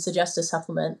recommendation, I can suggest a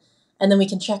supplement, And then we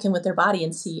can check in with their body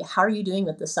and see, how are you doing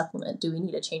with the supplement? Do we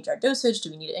need to change our dosage?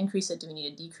 Do we need to increase it? Do we need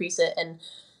to decrease it? And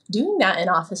doing that in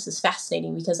office is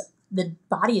fascinating because the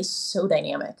body is so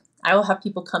dynamic. I will have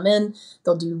people come in,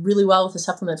 they'll do really well with the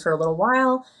supplement for a little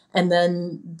while, and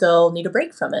then they'll need a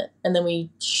break from it. And then we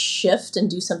shift and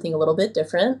do something a little bit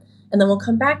different, and then we'll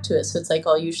come back to it. So it's like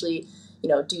I'll usually,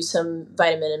 do some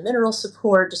vitamin and mineral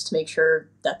support just to make sure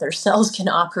that their cells can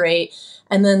operate.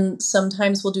 And then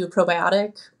sometimes we'll do a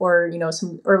probiotic or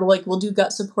we'll do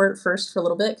gut support first for a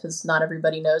little bit, because not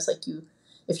everybody knows,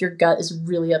 if your gut is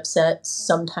really upset,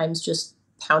 sometimes just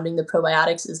pounding the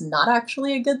probiotics is not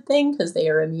actually a good thing because they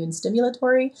are immune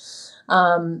stimulatory.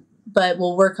 But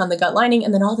we'll work on the gut lining,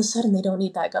 and then all of a sudden they don't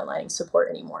need that gut lining support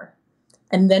anymore.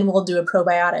 And then we'll do a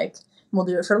probiotic. We'll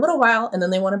do it for a little while, and then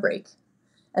they want a break.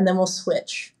 And then we'll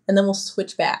switch, and then we'll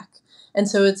switch back. And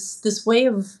so it's this way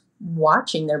of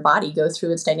watching their body go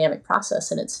through its dynamic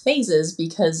process and its phases,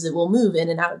 because it will move in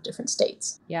and out of different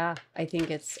states. Yeah, I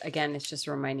think it's just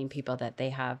reminding people that they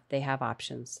have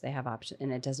options. They have options,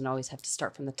 and it doesn't always have to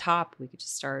start from the top. We could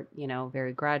just start,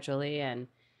 very gradually, and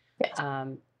Yes.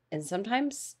 And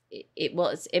sometimes it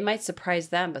might surprise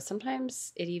them, but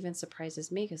sometimes it even surprises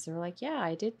me, because they're like, yeah,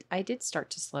 I did start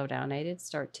to slow down. I did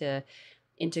start to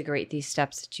integrate these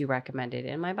steps that you recommended,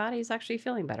 and my body is actually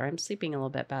feeling better. I'm sleeping a little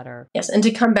bit better. Yes, and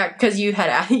to come back, because you had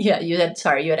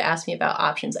asked me about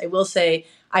options. I will say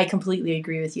I completely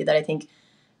agree with you that I think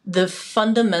the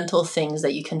fundamental things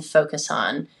that you can focus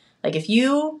on, like if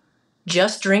you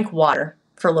just drink water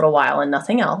for a little while and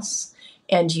nothing else,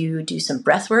 and you do some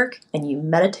breath work and you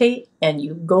meditate and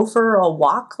you go for a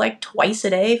walk like twice a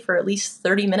day for at least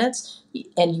 30 minutes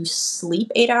and you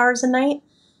sleep 8 hours a night,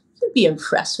 you'd be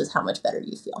impressed with how much better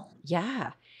you feel.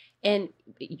 Yeah. And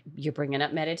you're bringing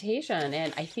up meditation.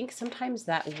 And I think sometimes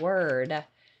that word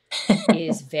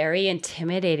is very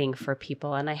intimidating for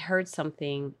people. And I heard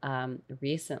something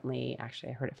recently,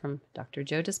 actually, I heard it from Dr.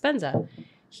 Joe Dispenza.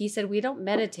 He said, we don't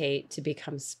meditate to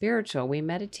become spiritual. We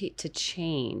meditate to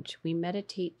change. We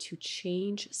meditate to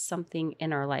change something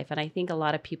in our life. And I think a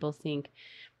lot of people think,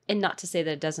 and not to say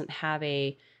that it doesn't have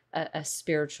a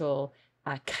spiritual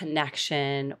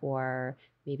connection or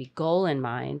maybe goal in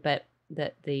mind, but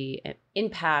that the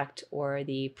impact or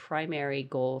the primary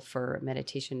goal for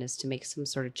meditation is to make some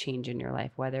sort of change in your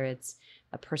life, whether it's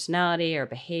a personality or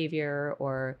behavior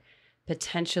or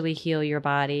potentially heal your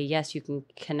body. Yes, you can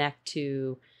connect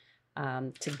to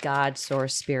God,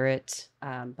 source, spirit.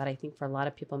 But I think for a lot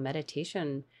of people,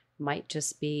 meditation might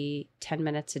just be 10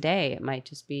 minutes a day. It might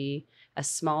just be a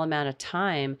small amount of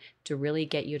time to really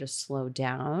get you to slow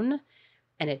down.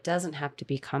 And it doesn't have to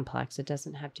be complex. It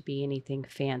doesn't have to be anything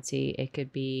fancy.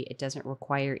 It doesn't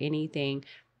require anything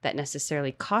that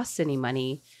necessarily costs any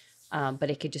money, but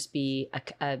it could just be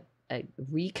a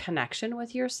reconnection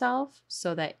with yourself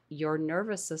so that your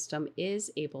nervous system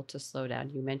is able to slow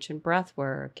down. You mentioned breath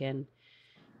work and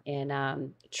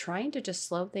trying to just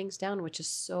slow things down, which is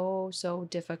so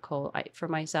difficult for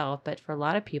myself, but for a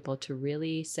lot of people to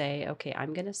really say, okay,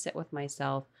 I'm going to sit with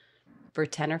myself for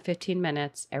 10 or 15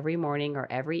 minutes every morning or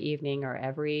every evening or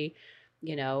every,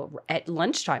 at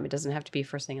lunchtime. It doesn't have to be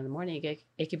first thing in the morning.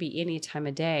 It could be any time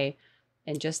of day,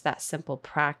 and just that simple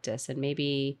practice, and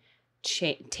maybe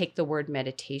take the word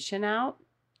meditation out,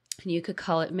 and you could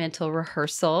call it mental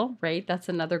rehearsal, right? That's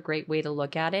another great way to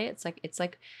look at it. It's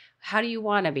like, how do you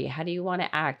want to be? How do you want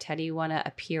to act? How do you want to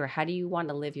appear? How do you want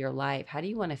to live your life? How do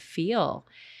you want to feel?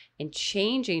 And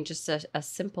changing just a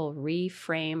simple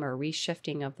reframe or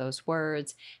reshifting of those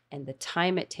words and the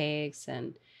time it takes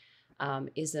and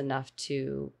is enough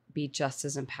to be just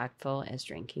as impactful as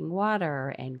drinking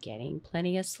water and getting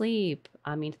plenty of sleep.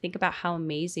 I mean, think about how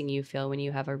amazing you feel when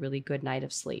you have a really good night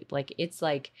of sleep. Like, it's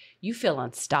like you feel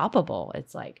unstoppable.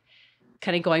 It's like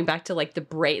kind of going back to like the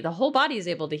brain, the whole body is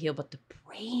able to heal, but the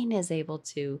brain is able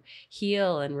to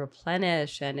heal and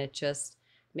replenish. And it just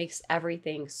makes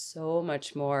everything so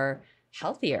much more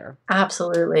healthier.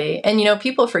 Absolutely. And,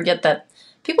 people forget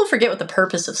what the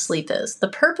purpose of sleep is. The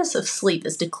purpose of sleep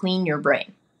is to clean your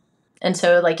brain. And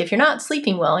so, like, if you're not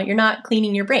sleeping well, you're not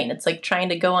cleaning your brain. It's like trying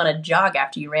to go on a jog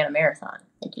after you ran a marathon.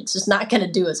 Like, it's just not going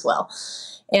to do as well.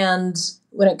 And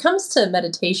when it comes to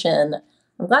meditation,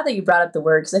 I'm glad that you brought up the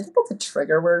word, because I think that's a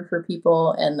trigger word for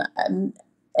people. And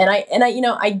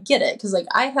I get it, because like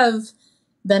I have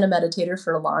been a meditator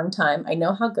for a long time. I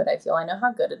know how good I feel. I know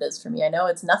how good it is for me. I know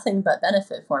it's nothing but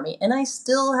benefit for me. And I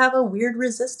still have a weird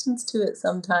resistance to it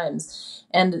sometimes.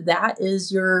 And that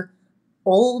is your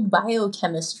old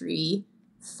biochemistry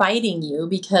fighting you,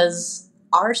 because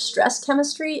our stress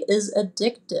chemistry is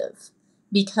addictive,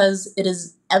 because it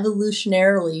is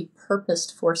evolutionarily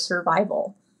purposed for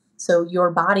survival. So your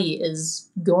body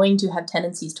is going to have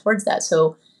tendencies towards that.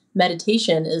 So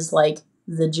meditation is like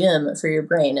the gym for your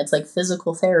brain. It's like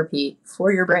physical therapy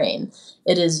for your brain.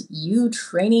 It is you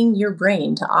training your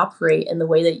brain to operate in the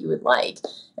way that you would like.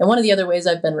 And one of the other ways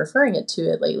I've been referring to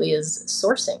it lately is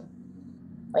sourcing.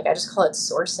 Like, I just call it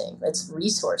sourcing. It's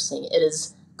resourcing. It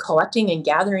is collecting and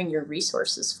gathering your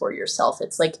resources for yourself.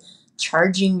 It's like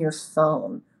charging your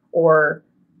phone or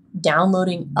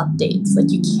downloading updates.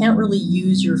 Like, you can't really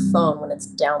use your phone when it's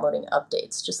downloading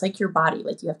updates, just like your body.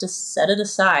 Like, you have to set it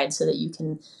aside so that you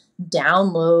can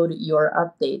download your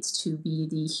updates to be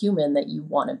the human that you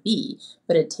want to be.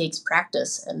 But it takes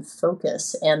practice and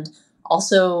focus and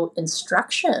also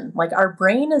instruction. Like, our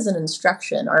brain is an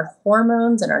instruction. Our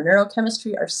hormones and our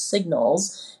neurochemistry are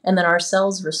signals, and then our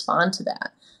cells respond to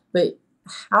that. But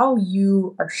how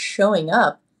you are showing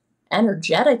up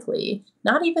energetically,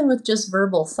 not even with just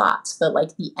verbal thoughts, but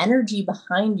like the energy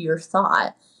behind your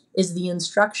thought is the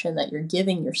instruction that you're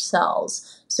giving your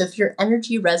cells. So if your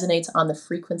energy resonates on the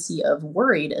frequency of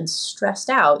worried and stressed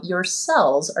out, your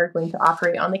cells are going to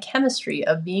operate on the chemistry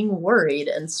of being worried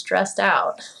and stressed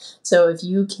out. So if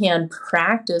you can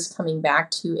practice coming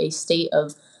back to a state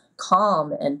of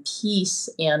calm and peace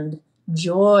and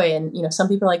joy, and some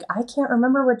people are like, I can't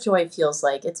remember what joy feels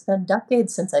like. It's been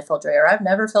decades since I felt joy, or I've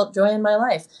never felt joy in my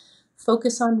life.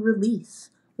 Focus on relief.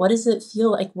 What does it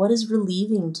feel like? What is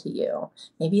relieving to you?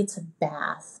 Maybe it's a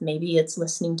bath. Maybe it's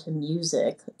listening to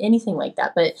music, anything like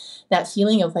that. But that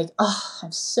feeling of like, oh,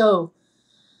 I'm so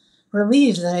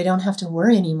relieved that I don't have to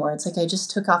worry anymore. It's like I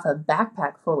just took off a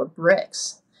backpack full of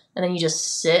bricks. And then you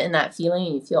just sit in that feeling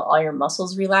and you feel all your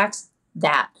muscles relax.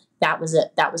 That was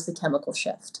it. That was the chemical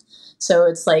shift. So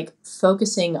it's like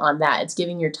focusing on that. It's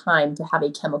giving your time to have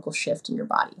a chemical shift in your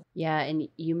body. Yeah. And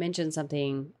you mentioned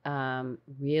something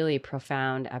really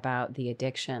profound about the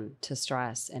addiction to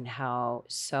stress and how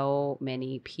so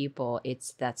many people,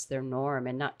 that's their norm,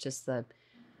 and not just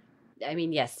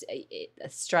yes,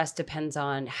 stress depends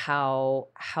on how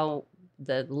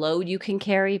the load you can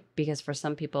carry, because for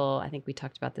some people, I think we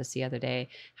talked about this the other day,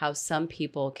 how some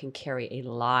people can carry a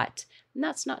lot, and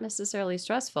that's not necessarily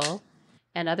stressful.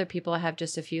 And other people have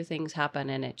just a few things happen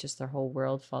and it just, their whole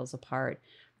world falls apart.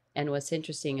 And what's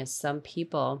interesting is some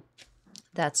people,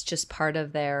 that's just part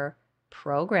of their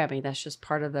programming. That's just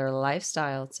part of their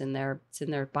lifestyle. It's in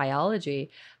their biology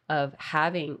of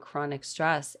having chronic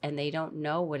stress, and they don't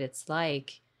know what it's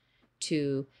like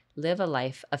to live a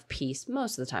life of peace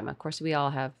most of the time. Of course, we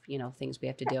all have, things we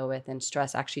have to deal with, and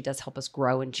stress actually does help us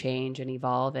grow and change and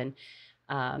evolve and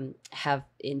have,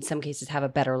 in some cases, have a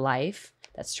better life.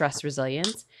 That's stress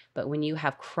resilience. But when you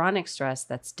have chronic stress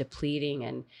that's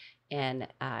depleting and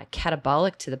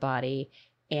catabolic to the body,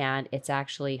 and it's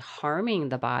actually harming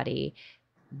the body,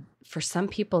 for some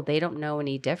people, they don't know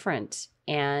any different.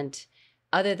 And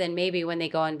other than maybe when they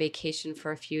go on vacation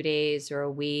for a few days or a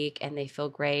week and they feel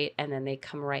great, and then they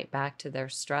come right back to their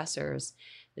stressors.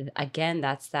 Again,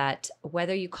 that's that,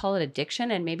 whether you call it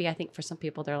addiction, and maybe I think for some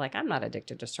people, they're like, I'm not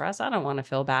addicted to stress. I don't want to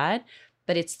feel bad.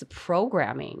 But it's the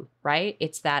programming, right?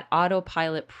 It's that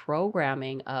autopilot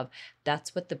programming of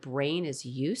that's what the brain is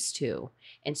used to.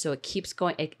 And so it keeps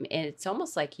going. And it's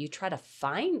almost like you try to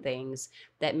find things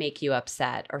that make you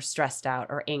upset or stressed out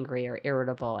or angry or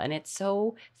irritable. And it's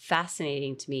so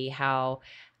fascinating to me how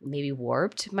maybe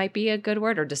warped might be a good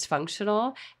word, or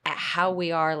dysfunctional, at how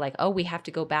we are like, oh, we have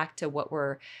to go back to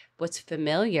what's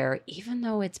familiar, even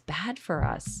though it's bad for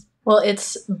us. Well,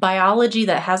 it's biology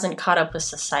that hasn't caught up with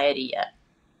society yet.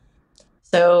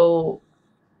 So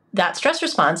that stress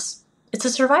response, it's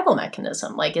a survival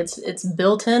mechanism. Like it's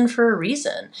built in for a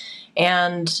reason.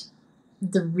 And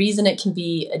the reason it can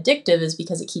be addictive is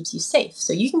because it keeps you safe.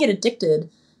 So you can get addicted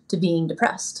to being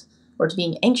depressed or to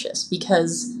being anxious,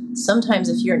 because sometimes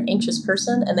if you're an anxious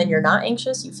person and then you're not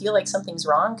anxious, you feel like something's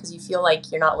wrong because you feel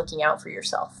like you're not looking out for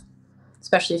yourself.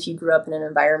 Especially if you grew up in an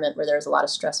environment where there's a lot of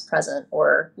stress present,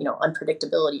 or,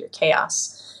 unpredictability or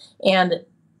chaos. And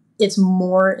it's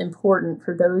more important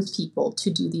for those people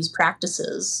to do these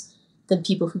practices than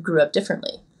people who grew up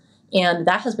differently. And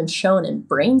that has been shown in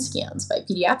brain scans by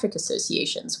pediatric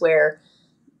associations, where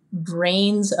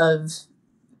brains of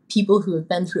people who have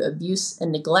been through abuse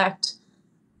and neglect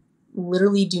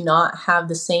literally do not have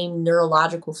the same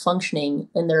neurological functioning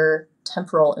in their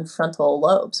temporal and frontal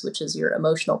lobes, which is your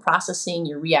emotional processing,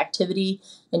 your reactivity,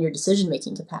 and your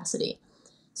decision-making capacity.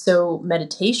 So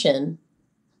meditation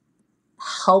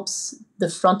helps the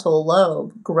frontal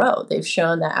lobe grow. They've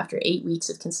shown that after 8 weeks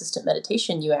of consistent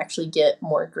meditation, you actually get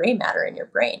more gray matter in your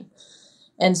brain.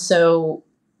 And so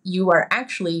you are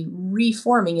actually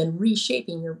reforming and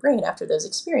reshaping your brain after those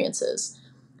experiences.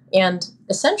 And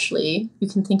essentially, you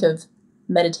can think of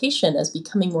meditation as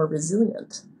becoming more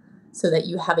resilient so that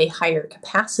you have a higher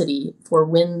capacity for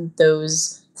when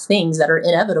those things that are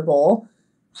inevitable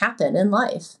happen in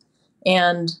life.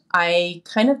 And I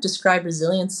kind of describe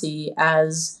resiliency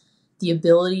as the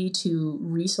ability to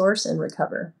resource and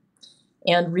recover.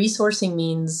 And resourcing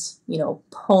means,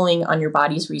 pulling on your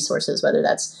body's resources, whether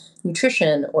that's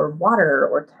nutrition or water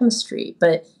or chemistry.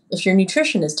 But if your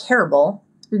nutrition is terrible,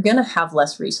 you're going to have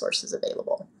less resources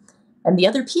available. And the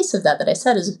other piece of that I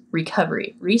said is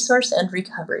recovery, resource and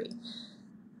recovery.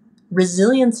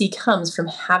 Resiliency comes from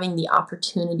having the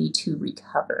opportunity to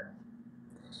recover.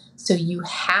 So you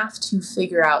have to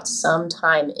figure out some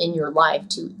time in your life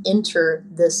to enter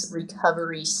this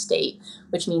recovery state,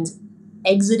 which means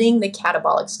exiting the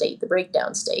catabolic state, the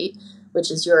breakdown state,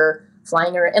 which is your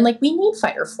flying around. And we need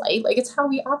fight or flight. It's how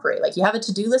we operate. You have a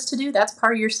to-do list to do. That's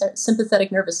part of your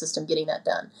sympathetic nervous system getting that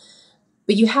done.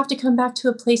 But you have to come back to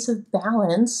a place of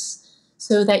balance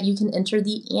so that you can enter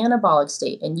the anabolic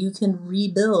state and you can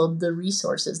rebuild the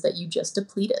resources that you just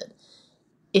depleted.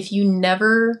 If you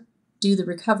never do the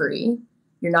recovery,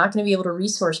 you're not going to be able to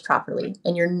resource properly,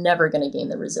 and you're never going to gain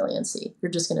the resiliency.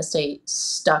 You're just going to stay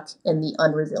stuck in the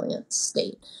unresilient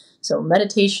state. So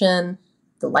meditation,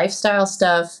 the lifestyle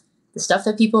stuff, the stuff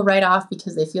that people write off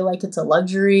because they feel like it's a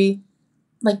luxury,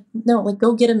 no,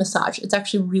 go get a massage. It's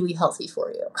actually really healthy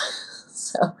for you.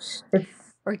 So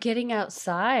or getting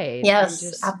outside.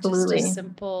 Yes, absolutely. Just a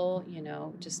simple,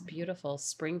 just beautiful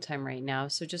springtime right now.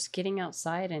 So just getting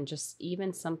outside and just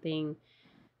even something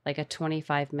like a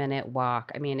 25-minute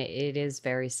walk. I mean, it is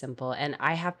very simple. And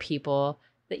I have people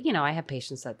that, I have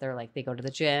patients that they go to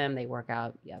the gym, they work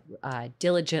out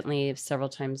diligently several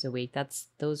times a week.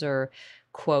 Those are,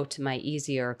 quote, my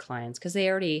easier clients because they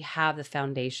already have the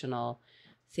foundational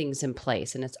things in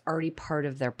place and it's already part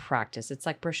of their practice. It's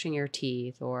like brushing your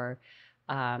teeth or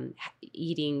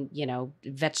eating,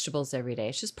 vegetables every day.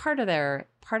 It's just part of their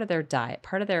diet,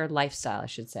 part of their lifestyle, I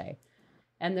should say.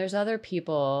 And there's other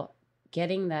people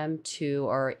getting them to,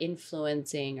 or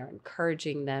influencing or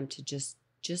encouraging them to just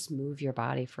move your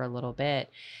body for a little bit,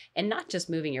 and not just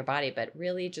moving your body, but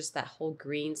really just that whole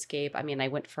greenscape. I mean, I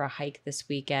went for a hike this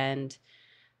weekend,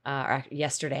 or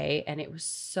yesterday, and it was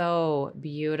so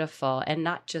beautiful. And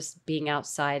not just being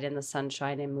outside in the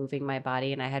sunshine and moving my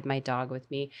body, and I had my dog with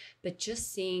me, but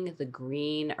just seeing the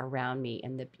green around me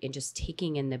and just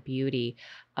taking in the beauty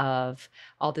of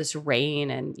all this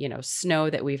rain and snow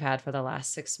that we've had for the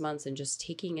last 6 months, and just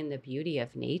taking in the beauty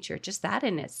of nature. Just that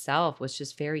in itself was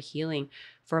just very healing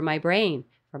for my brain,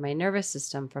 for my nervous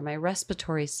system, for my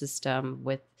respiratory system,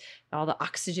 with all the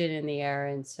oxygen in the air.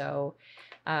 And so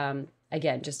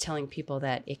again, just telling people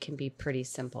that it can be pretty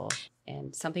simple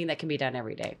and something that can be done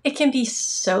every day. It can be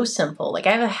so simple. I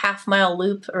have a half-mile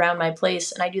loop around my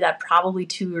place, and I do that probably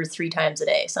 2 or 3 times a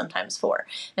day, sometimes 4.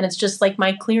 And it's just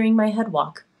my clearing my head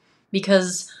walk.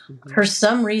 Because for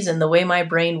some reason, the way my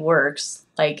brain works,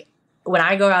 when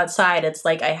I go outside, it's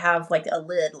I have a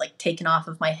lid taken off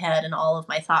of my head, and all of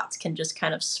my thoughts can just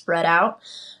kind of spread out.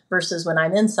 Versus when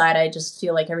I'm inside, I just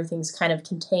feel like everything's kind of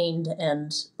contained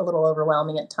and a little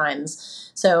overwhelming at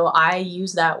times. So I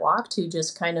use that walk to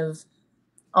just kind of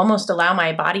almost allow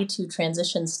my body to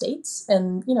transition states.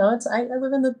 And, I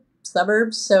live in the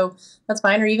suburbs, so that's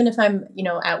fine. Or even if I'm,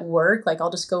 at work, I'll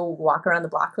just go walk around the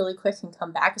block really quick and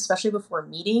come back, especially before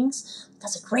meetings.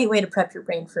 That's a great way to prep your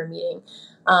brain for a meeting.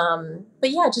 But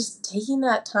yeah, just taking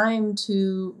that time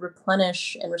to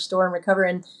replenish and restore and recover.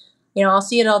 And I'll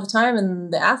see it all the time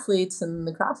in the athletes and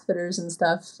the CrossFitters and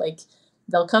stuff.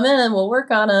 They'll come in, we'll work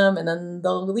on them, and then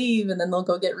they'll leave, and then they'll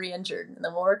go get re-injured. And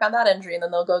then we'll work on that injury, and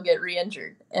then they'll go get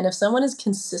re-injured. And if someone is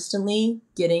consistently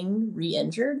getting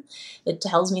re-injured, it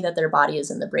tells me that their body is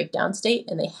in the breakdown state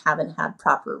and they haven't had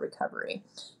proper recovery.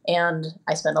 And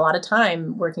I spend a lot of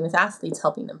time working with athletes,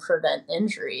 helping them prevent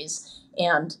injuries.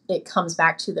 And it comes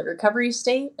back to the recovery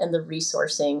state and the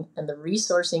resourcing. And the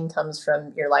resourcing comes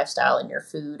from your lifestyle and your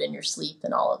food and your sleep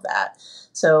and all of that.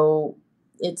 So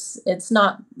it's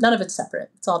not, none of it's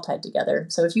separate. It's all tied together.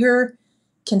 So if you're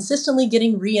consistently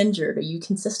getting re-injured, or you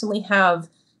consistently have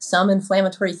some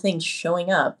inflammatory things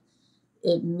showing up,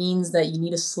 it means that you need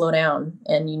to slow down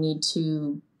and you need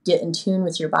to get in tune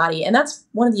with your body. And that's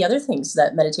one of the other things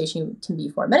that meditation can be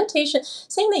for. Meditation,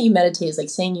 saying that you meditate is like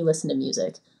saying you listen to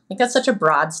music. That's such a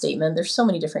broad statement. There's so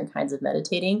many different kinds of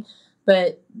meditating,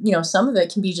 but some of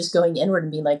it can be just going inward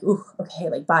and being ooh, okay,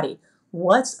 body,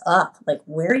 what's up?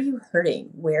 Where are you hurting?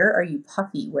 Where are you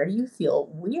puffy? Where do you feel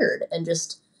weird? And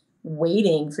just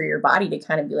waiting for your body to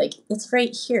kind of be it's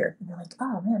right here. And you're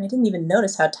oh man, I didn't even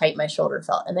notice how tight my shoulder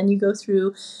felt. And then you go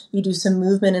through, you do some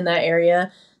movement in that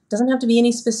area doesn't have to be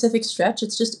any specific stretch.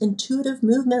 It's just intuitive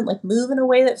movement, like move in a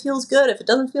way that feels good. If it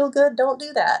doesn't feel good, don't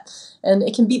do that. And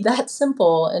it can be that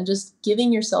simple, and just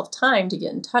giving yourself time to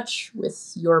get in touch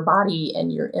with your body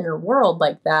and your inner world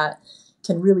like that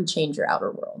can really change your outer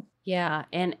world. Yeah.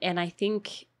 And I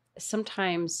think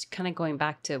sometimes, kind of going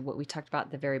back to what we talked about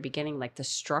at the very beginning, like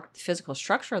the physical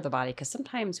structure of the body, because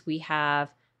sometimes we have,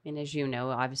 and as you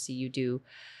know, obviously you do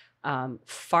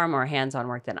far more hands-on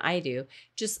work than I do.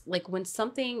 Just like when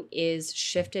something is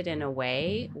shifted in a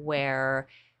way where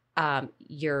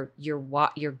your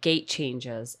gait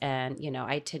changes, and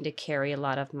I tend to carry a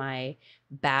lot of my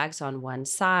bags on one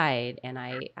side, and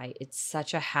I it's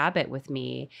such a habit with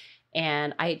me.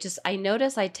 And I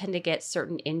notice I tend to get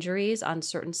certain injuries on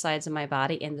certain sides of my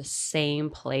body in the same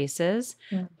places.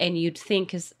 Mm. And you'd think,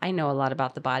 because I know a lot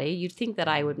about the body, you'd think that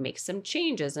I would make some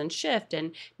changes and shift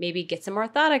and maybe get some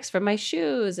orthotics for my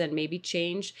shoes and maybe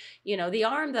change, the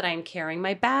arm that I'm carrying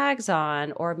my bags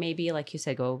on, or maybe, like you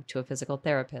said, go to a physical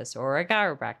therapist or a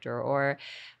chiropractor or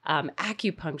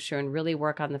acupuncture and really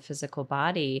work on the physical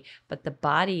body. But the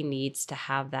body needs to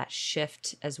have that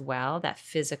shift as well, that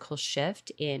physical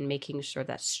shift in making sure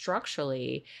that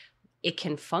structurally it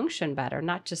can function better,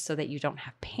 not just so that you don't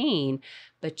have pain,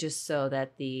 but just so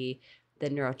that the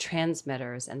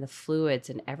neurotransmitters and the fluids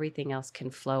and everything else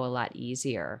can flow a lot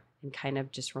easier, and kind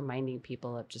of just reminding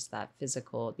people of just that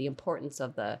physical, the importance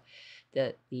of the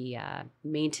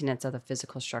maintenance of the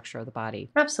physical structure of the body.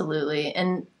 Absolutely.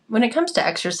 And when it comes to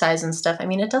exercise and stuff, I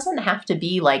mean, it doesn't have to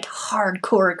be like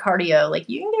hardcore cardio. Like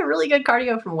you can get really good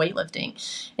cardio from weightlifting,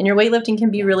 and your weightlifting can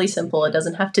be really simple. It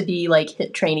doesn't have to be like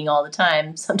HIIT training all the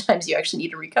time. Sometimes you actually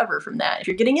need to recover from that. If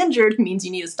you're getting injured, it means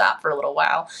you need to stop for a little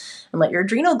while and let your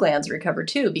adrenal glands recover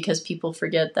too, because people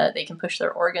forget that they can push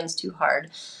their organs too hard.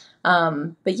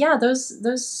 But yeah,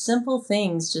 those simple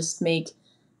things just make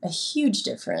a huge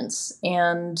difference.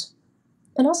 And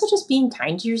also just being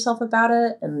kind to yourself about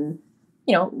it, and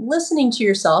listening to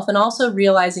yourself, and also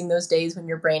realizing those days when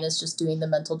your brain is just doing the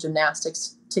mental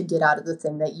gymnastics to get out of the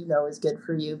thing that is good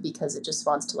for you, because it just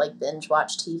wants to like binge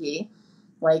watch TV.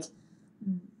 Like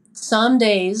some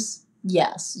days,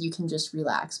 yes, you can just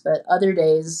relax, but other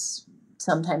days,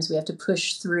 sometimes we have to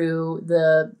push through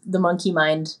the monkey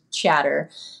mind chatter.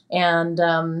 And,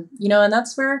 and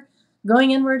that's where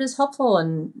going inward is helpful.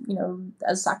 And,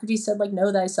 as Socrates said, like,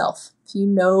 know thyself. If you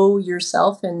know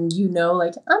yourself and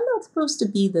like, I'm not supposed to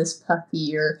be this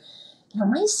puffy, or,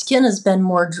 my skin has been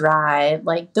more dry.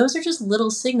 Like, those are just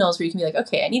little signals where you can be like,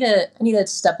 okay, I need to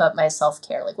step up my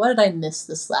self-care. Like, what did I miss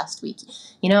this last week?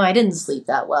 I didn't sleep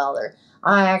that well, or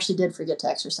I actually did forget to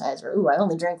exercise, or, ooh, I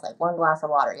only drank like 1 glass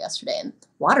of water yesterday. And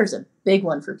water's a big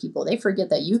one for people. They forget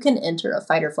that you can enter a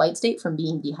fight or flight state from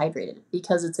being dehydrated,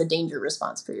 because it's a danger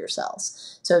response for your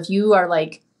cells. So if you are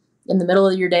like in the middle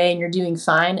of your day and you're doing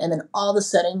fine, and then all of a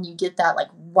sudden you get that like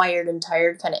wired and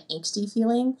tired kind of angsty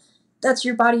feeling, that's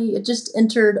your body. It just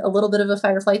entered a little bit of a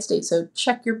fight or flight state. So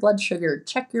check your blood sugar,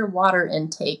 check your water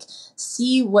intake,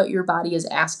 see what your body is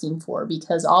asking for,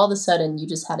 because all of a sudden you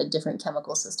just had a different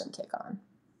chemical system kick on.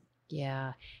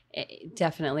 Yeah,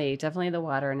 definitely the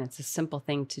water. And it's a simple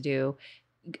thing to do.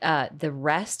 The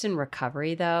rest and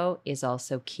recovery, though, is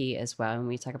also key as well. When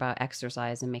we talk about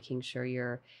exercise and making sure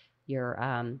you're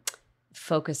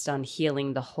focused on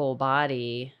healing the whole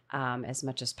body as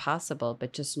much as possible,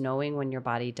 but just knowing when your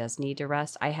body does need to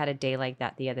rest. I had a day like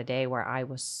that the other day where I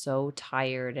was so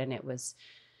tired, and it was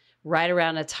right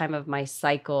around a time of my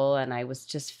cycle, and I was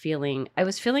feeling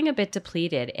a bit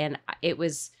depleted, and it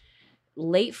was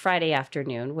late Friday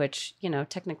afternoon, which,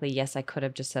 technically, yes, I could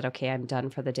have just said, okay, I'm done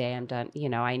for the day. I'm done.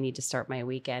 I need to start my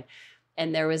weekend.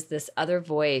 And there was this other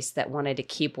voice that wanted to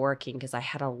keep working, because I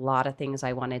had a lot of things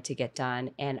I wanted to get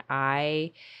done. And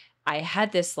I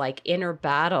had this like inner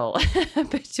battle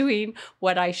between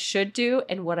what I should do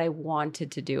and what I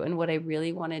wanted to do. And what I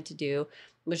really wanted to do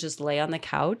was just lay on the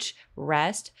couch,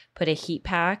 rest, put a heat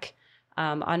pack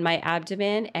on my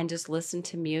abdomen, and just listen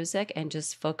to music and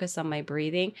just focus on my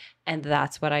breathing. And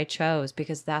that's what I chose,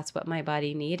 because that's what my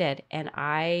body needed. And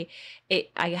I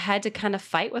had to kind of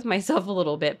fight with myself a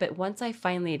little bit. But once I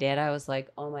finally did, I was like,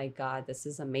 oh my God, this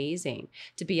is amazing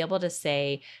to be able to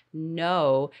say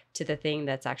no to the thing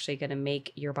that's actually going to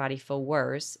make your body feel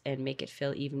worse and make it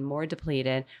feel even more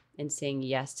depleted, and saying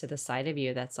yes to the side of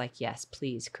you that's like, yes,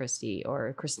 please, Kristi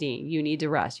or Christine, you need to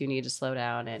rest, you need to slow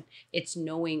down. And it's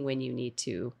knowing when you need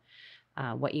to,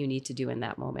 what you need to do in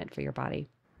that moment for your body.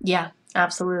 Yeah,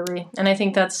 absolutely. And I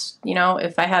think that's,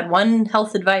 if I had one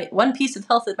piece of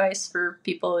health advice for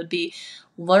people, it would be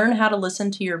learn how to listen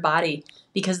to your body,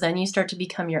 because then you start to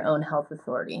become your own health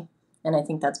authority. And I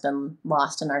think that's been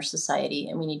lost in our society.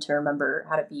 And we need to remember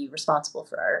how to be responsible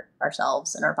for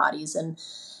ourselves and our bodies. And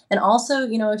also,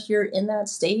 if you're in that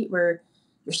state where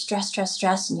you're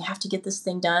stressed, and you have to get this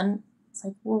thing done, it's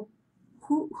like, well,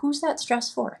 who's that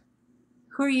stress for?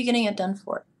 Who are you getting it done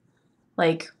for?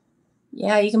 Like,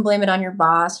 yeah, you can blame it on your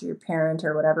boss or your parent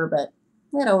or whatever, but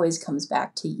it always comes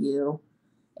back to you.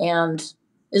 And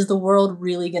is the world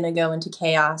really going to go into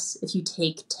chaos if you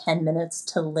take 10 minutes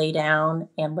to lay down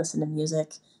and listen to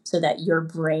music so that your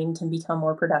brain can become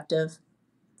more productive?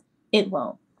 It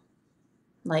won't.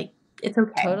 Like, it's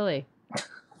okay. Totally.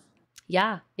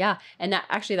 Yeah. And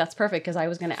that's perfect, because I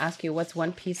was going to ask you, what's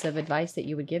one piece of advice that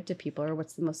you would give to people, or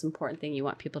what's the most important thing you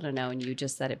want people to know? And you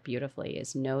just said it beautifully,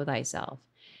 is know thyself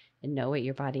and know what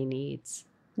your body needs.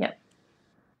 Yep.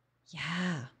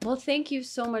 Yeah. Well, thank you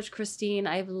so much, Christine.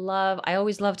 I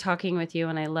always love talking with you,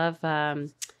 and I love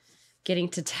getting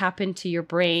to tap into your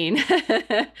brain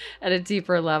at a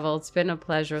deeper level. It's been a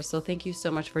pleasure. So thank you so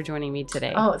much for joining me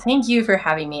today. Oh, thank you for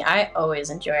having me. I always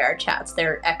enjoy our chats.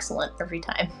 They're excellent every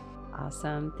time.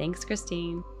 Awesome. Thanks,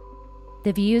 Christine.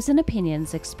 The views and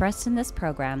opinions expressed in this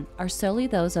program are solely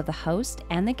those of the host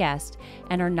and the guest,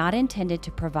 and are not intended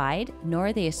to provide, nor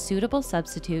are they a suitable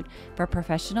substitute for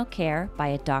professional care by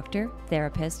a doctor,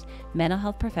 therapist, mental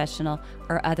health professional,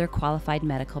 or other qualified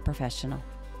medical professional.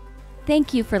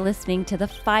 Thank you for listening to the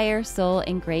Fire, Soul,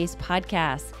 and Grace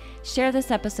podcast. Share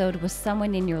this episode with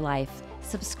someone in your life.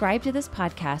 Subscribe to this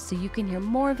podcast so you can hear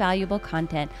more valuable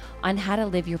content on how to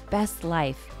live your best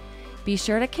life. Be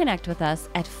sure to connect with us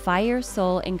at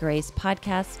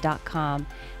firesoulandgracepodcast.com,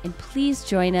 and please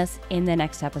join us in the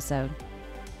next episode.